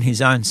even own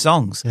his own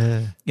songs.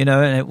 Yeah,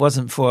 and it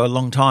wasn't for a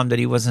long time that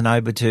he wasn't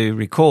able to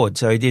record.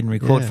 So he didn't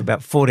record for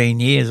about 14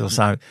 years or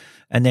so,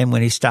 and then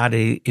when he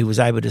started, he was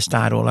able to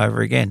start all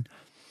over again.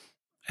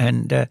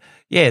 And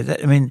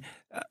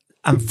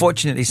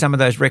unfortunately, some of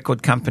those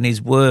record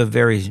companies were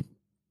very,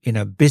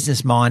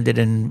 business minded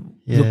and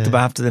looked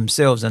after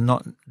themselves and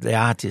not the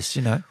artists.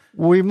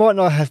 We might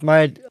not have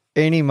made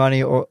any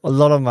money or a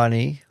lot of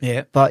money.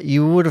 Yeah, but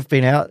you would have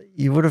been out.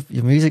 Your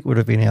music would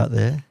have been out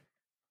there.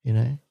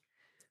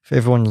 For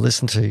everyone to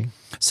listen to.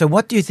 So,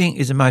 what do you think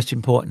is the most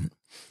important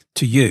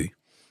to you?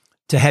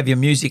 To have your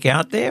music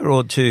out there,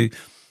 or to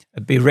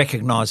be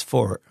recognised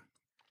for it?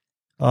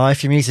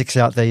 If your music's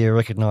out there, you're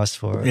recognised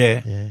for it.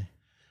 Yeah.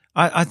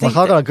 I think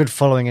I got a good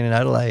following in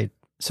Adelaide.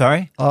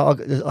 Sorry?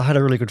 I had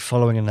a really good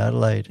following in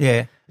Adelaide.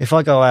 Yeah. If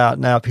I go out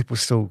now, people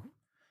still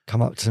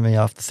come up to me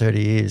after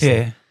 30 years.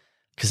 Yeah.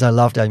 Because they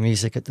loved our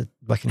music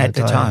back in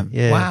the time.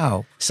 Yeah.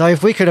 Wow. So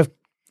if we could have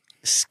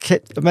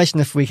imagine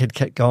if we had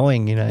kept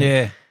going,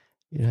 Yeah.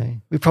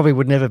 We probably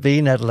would never be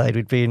in Adelaide.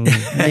 We'd be in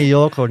New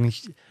York or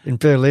in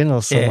Berlin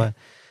or somewhere.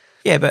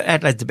 Yeah, but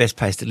Adelaide's the best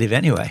place to live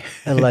anyway.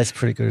 Adelaide's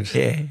pretty good.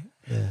 Yeah.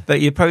 Yeah.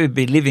 But you'd probably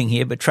be living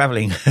here but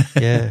travelling.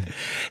 Yeah.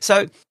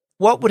 So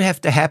what would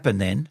have to happen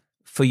then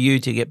for you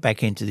to get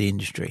back into the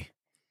industry?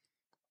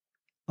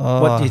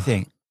 What do you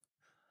think?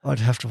 I'd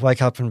have to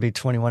wake up and be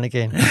 21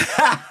 again.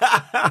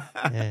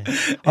 Yeah.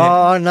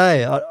 Oh,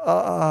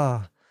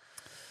 no.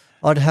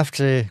 I'd have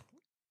to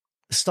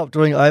stop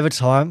doing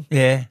overtime.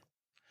 Yeah.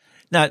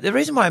 No, the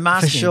reason why I'm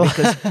asking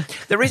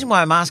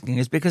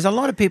is because a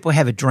lot of people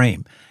have a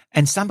dream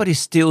and somebody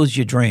steals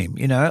your dream,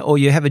 or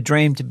you have a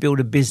dream to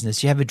build a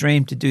business, you have a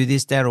dream to do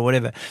this, that, or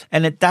whatever,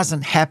 and it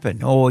doesn't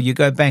happen, or you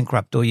go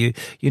bankrupt, or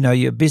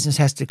your business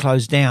has to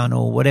close down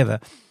or whatever.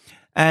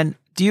 And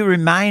do you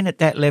remain at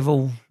that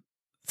level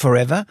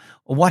forever,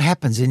 or what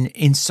happens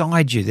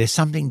inside you? There's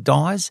something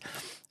dies.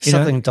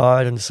 Something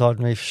died inside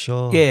me for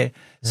sure. Yeah.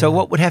 So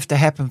what would have to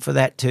happen for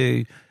that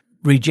to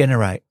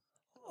regenerate?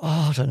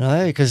 Oh, I don't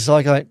know, because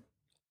I don't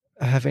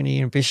have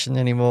any ambition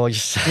anymore.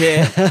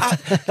 Yeah.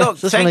 Look,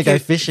 just want to go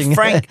fishing.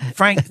 Frank,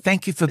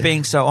 thank you for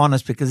being so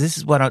honest, because this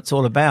is what it's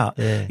all about.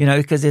 Yeah.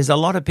 Because there's a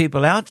lot of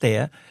people out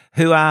there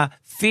who are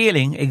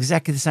feeling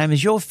exactly the same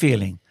as you're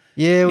feeling.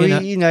 Yeah,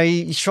 well,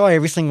 you try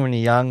everything when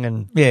you're young,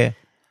 and you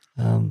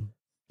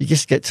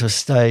just get to a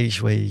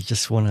stage where you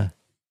just want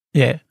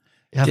to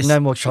have no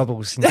more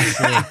troubles.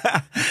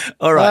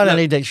 All right. I don't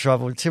need that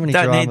trouble. Too many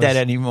dramas. Don't need that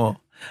anymore.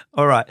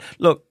 All right.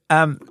 Look,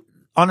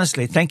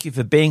 honestly, thank you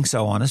for being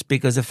so honest,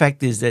 because the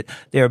fact is that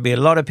there will be a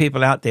lot of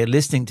people out there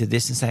listening to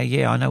this and say,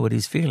 yeah, I know what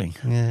he's feeling.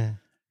 Yeah.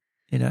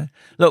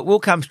 Look,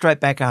 we'll come straight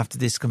back after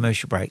this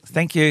commercial break.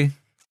 Thank you.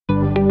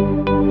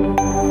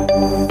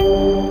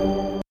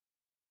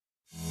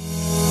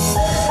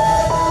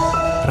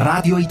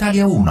 Radio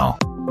Italia 1.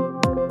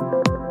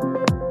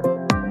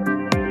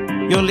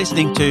 You're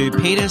listening to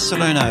Peter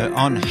Salerno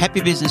on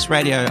Happy Business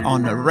Radio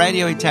on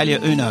Radio Italia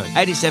Uno,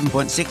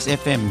 87.6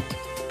 FM.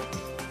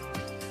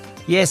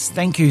 Yes,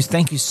 thank you.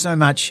 Thank you so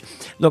much.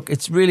 Look,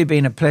 it's really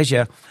been a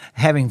pleasure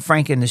having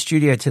Frank in the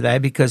studio today,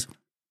 because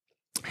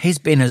he's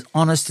been as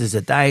honest as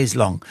the day is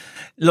long.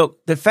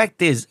 Look, the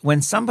fact is,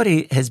 when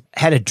somebody has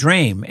had a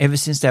dream ever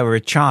since they were a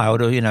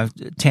child, or,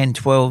 10,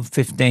 12,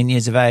 15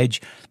 years of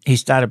age, he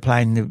started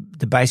playing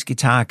the bass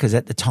guitar because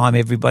at the time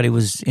everybody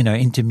was,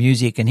 into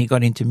music, and he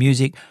got into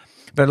music.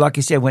 But like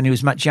he said, when he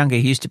was much younger,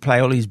 he used to play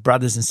all his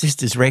brothers and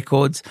sisters'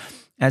 records.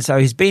 And so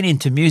he's been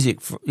into music,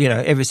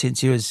 ever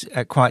since he was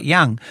quite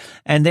young.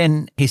 And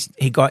then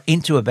he got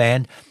into a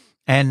band,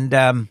 and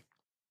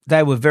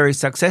they were very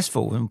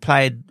successful and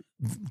played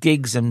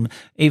gigs and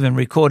even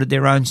recorded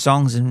their own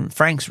songs. And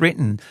Frank's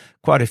written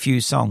quite a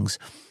few songs.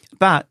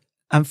 But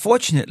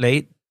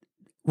unfortunately,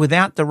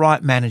 without the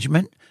right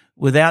management,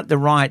 without the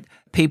right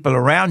people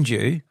around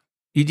you,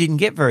 you didn't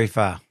get very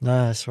far.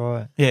 No, that's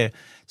right. Yeah.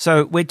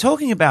 So we're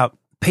talking about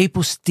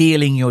people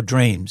stealing your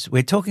dreams.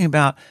 We're talking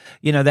about,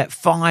 that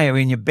fire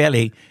in your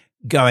belly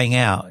going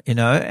out,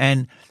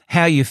 and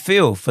how you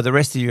feel for the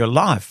rest of your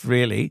life,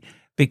 really,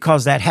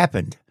 because that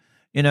happened.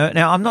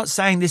 Now I'm not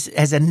saying this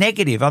as a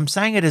negative. I'm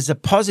saying it as a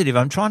positive.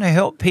 I'm trying to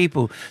help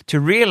people to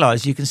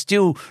realize you can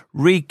still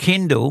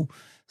rekindle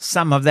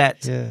some of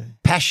that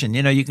passion.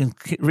 You can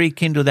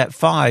rekindle that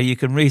fire. You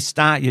can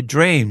restart your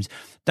dreams.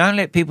 Don't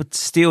let people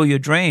steal your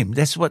dream.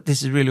 That's what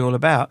this is really all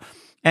about.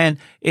 And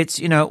it's,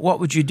 what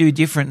would you do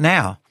different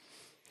now?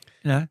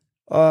 You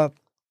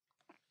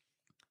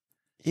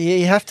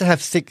have to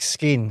have thick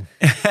skin,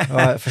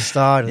 right, for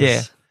starters.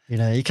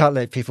 Yeah. You can't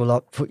let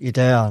people put you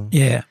down.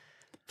 Yeah.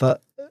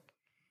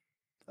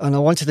 And I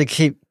wanted to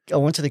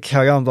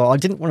carry on, but I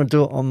didn't want to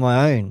do it on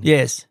my own.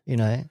 Yes.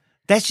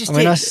 That's just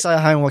I stay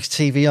at home and watch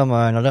TV on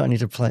my own. I don't need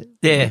to play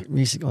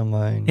music on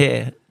my own.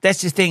 Yeah.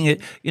 That's the thing,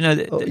 you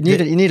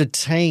need a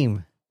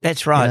team.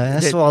 That's right.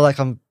 That's why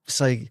I'm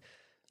say,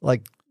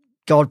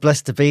 God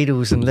bless the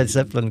Beatles and Led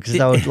Zeppelin, because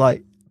they were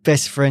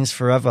best friends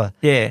forever.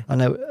 Yeah. And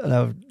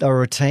they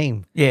were a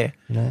team. Yeah.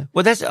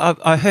 Well,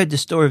 I heard the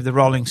story of the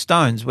Rolling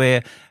Stones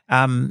where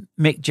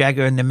Mick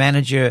Jagger and the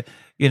manager,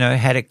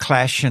 had a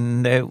clash,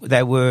 and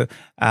they were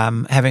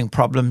having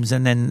problems,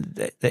 and then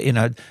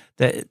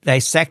they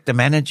sacked the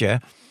manager,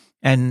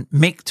 and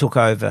Mick took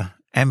over.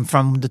 And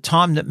from the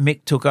time that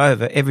Mick took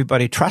over,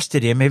 everybody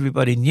trusted him.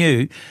 Everybody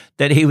knew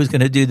that he was going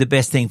to do the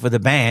best thing for the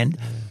band.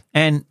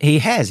 And he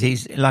has.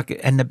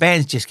 And the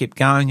bands just keep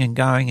going and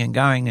going and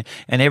going.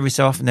 And every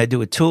so often they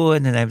do a tour,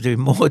 and then they do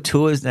more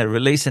tours, and they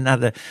release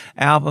another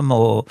album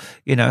or,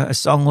 a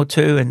song or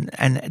two.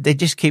 And they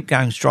just keep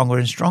going stronger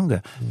and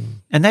stronger.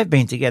 And they've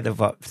been together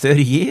for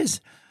 30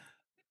 years?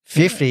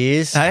 50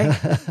 years. Hey?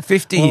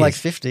 50 More years. like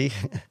 50.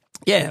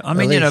 Yeah, I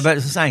mean, but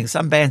it's saying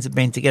some bands have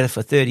been together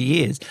for 30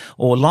 years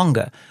or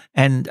longer,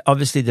 and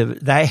obviously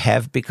they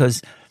have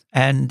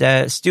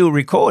and still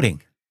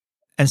recording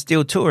and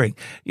still touring.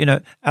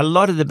 A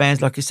lot of the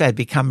bands, like you said,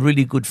 become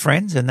really good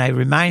friends, and they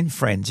remain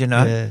friends. Yeah.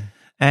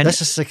 And I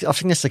think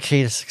that's the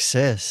key to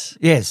success.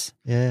 Yes.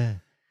 Yeah,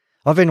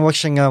 I've been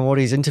watching all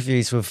these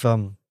interviews with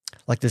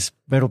this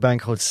metal band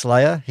called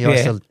Slayer.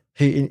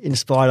 He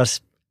inspired us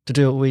to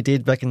do what we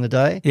did back in the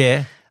day.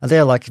 Yeah, and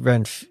they're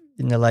around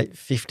in the late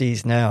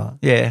 50s now.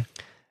 Yeah.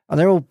 And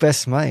they're all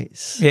best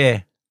mates.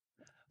 Yeah.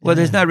 Well,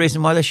 there's no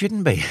reason why they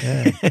shouldn't be.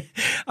 Yeah.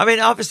 I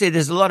mean, obviously,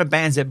 there's a lot of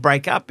bands that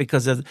break up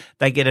because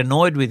they get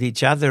annoyed with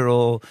each other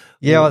or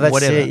Well, that's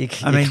whatever. it. You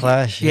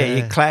clash. Yeah,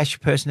 you clash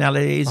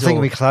personalities. I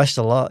think we clashed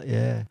a lot,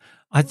 yeah.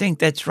 I think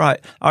that's right.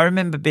 I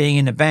remember being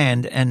in a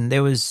band and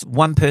there was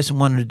one person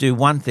wanted to do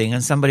one thing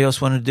and somebody else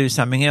wanted to do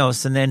something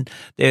else. And then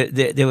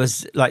there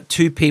was like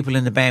 2 people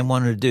in the band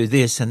wanted to do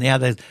this and the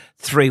other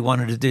 3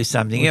 wanted to do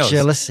something else.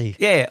 Jealousy.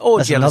 Yeah, or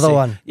That's jealousy. another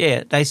one.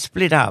 Yeah, they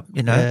split up,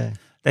 Yeah.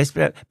 They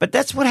split up. But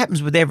that's what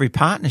happens with every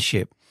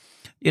partnership.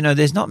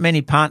 There's not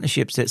many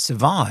partnerships that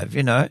survive,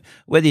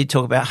 whether you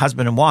talk about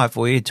husband and wife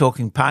or you're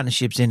talking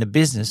partnerships in a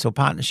business or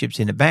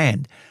partnerships in a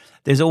band.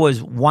 There's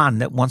always one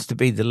that wants to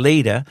be the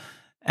leader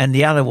and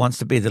the other wants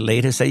to be the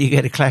leader, so you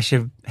get a clash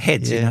of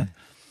heads,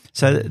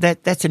 So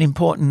that's an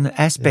important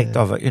aspect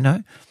of it,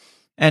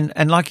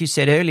 And like you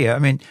said earlier, I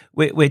mean,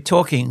 we're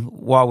talking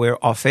while we're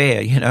off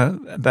air,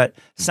 but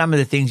some of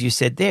the things you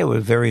said there were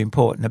very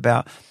important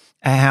about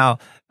how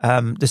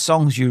the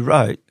songs you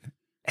wrote,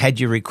 had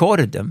you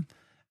recorded them,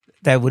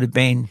 they would have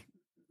been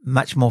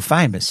much more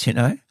famous,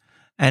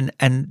 and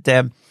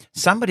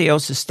somebody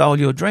else has stole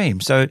your dream.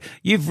 So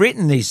you've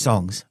written these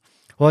songs.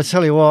 Well, I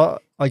tell you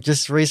what, I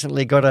just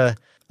recently got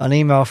an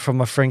email from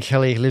my friend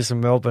Kelly who lives in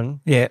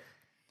Melbourne. Yeah.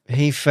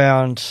 He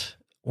found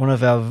one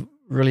of our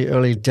really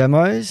early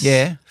demos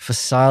for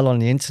sale on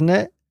the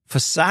internet. For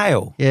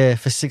sale? Yeah,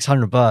 for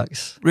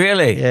 $600.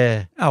 Really?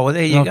 Yeah. Oh, well,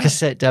 there you go.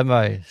 Cassette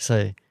demo,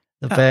 so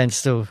the band's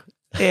still...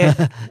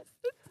 Yeah,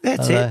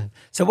 that's it.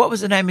 So what was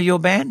the name of your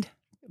band?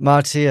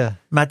 Martia.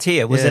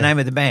 Martia was the name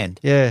of the band.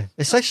 Yeah.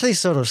 It's actually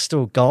sort of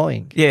still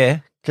going. Yeah.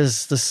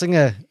 Because the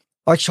singer,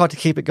 I tried to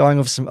keep it going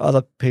with some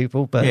other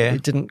people, but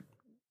it didn't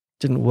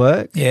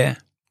work. Yeah.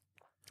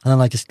 And then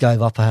I just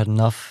gave up. I had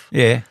enough.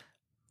 Yeah.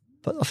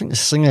 But I think the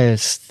singer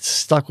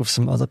stuck with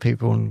some other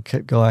people and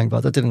kept going,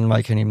 but they didn't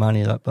make any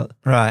money. But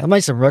right. I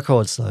made some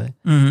records though.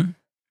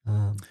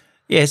 Mm-hmm.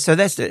 Yeah, so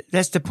that's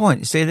the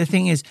point. See, the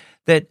thing is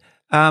that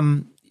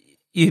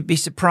you'd be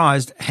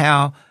surprised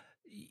how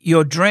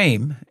your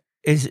dream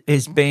is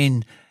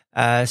been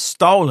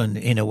stolen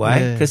in a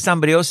way because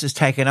somebody else has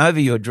taken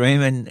over your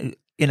dream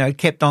and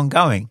kept on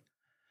going.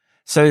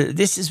 So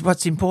this is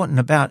what's important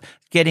about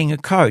getting a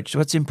coach.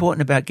 What's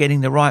important about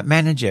getting the right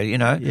manager.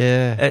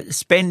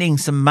 Spending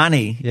some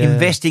money,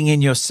 investing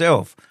in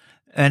yourself.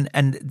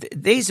 And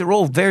these are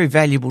all very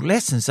valuable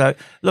lessons. So,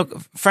 look,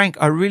 Frank,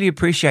 I really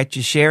appreciate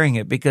you sharing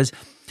it because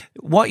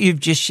what you've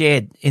just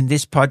shared in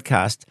this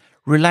podcast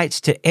relates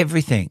to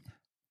everything,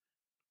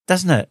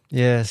 doesn't it?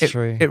 Yeah, it's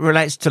true. It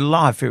relates to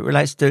life. It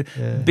relates to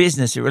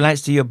business. It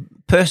relates to your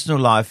personal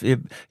life,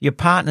 your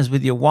partners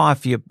with your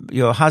wife,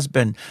 your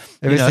husband.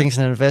 Everything's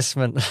an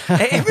investment.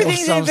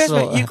 Everything's an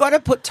investment. You've got to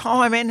put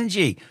time,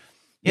 energy.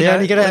 You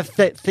got to have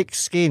thick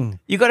skin.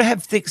 You got to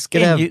have thick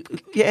skin.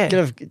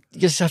 You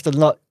just have to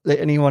not let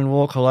anyone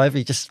walk all over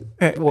you. Just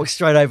walk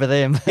straight over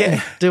them.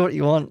 Yeah. Do what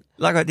you want.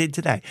 Like I did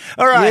today.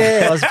 All right.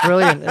 Yeah, it was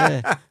brilliant.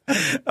 Yeah.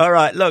 All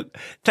right. Look,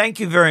 thank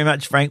you very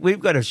much, Frank. We've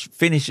got to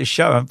finish the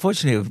show.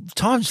 Unfortunately,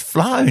 time's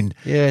flown.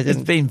 Yeah,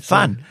 it's been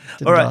fun.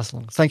 All right. Last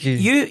long. Thank you.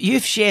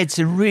 You've shared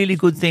some really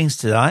good things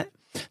tonight.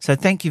 So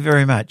thank you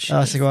very much.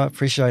 I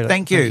appreciate it.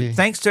 Thank you.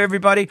 Thanks to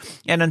everybody.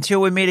 And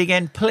until we meet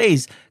again,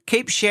 please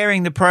keep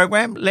sharing the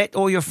program. Let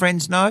all your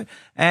friends know.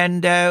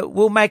 And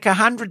we'll make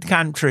 100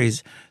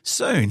 countries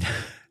soon.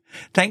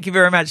 Thank you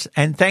very much.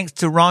 And thanks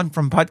to Ron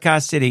from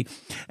Podcast City.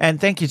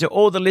 And thank you to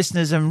all the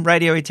listeners of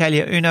Radio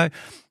Italia Uno.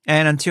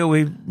 And until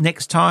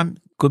next time,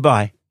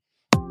 goodbye.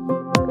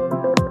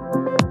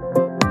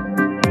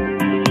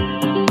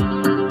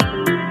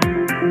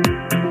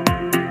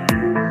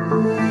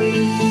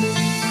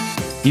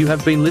 You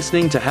have been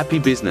listening to Happy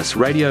Business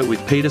Radio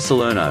with Peter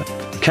Salerno.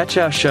 Catch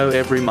our show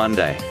every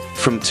Monday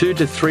from 2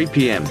 to 3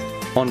 p.m.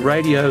 on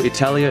Radio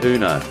Italia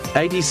Uno,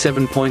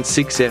 87.6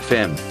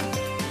 FM.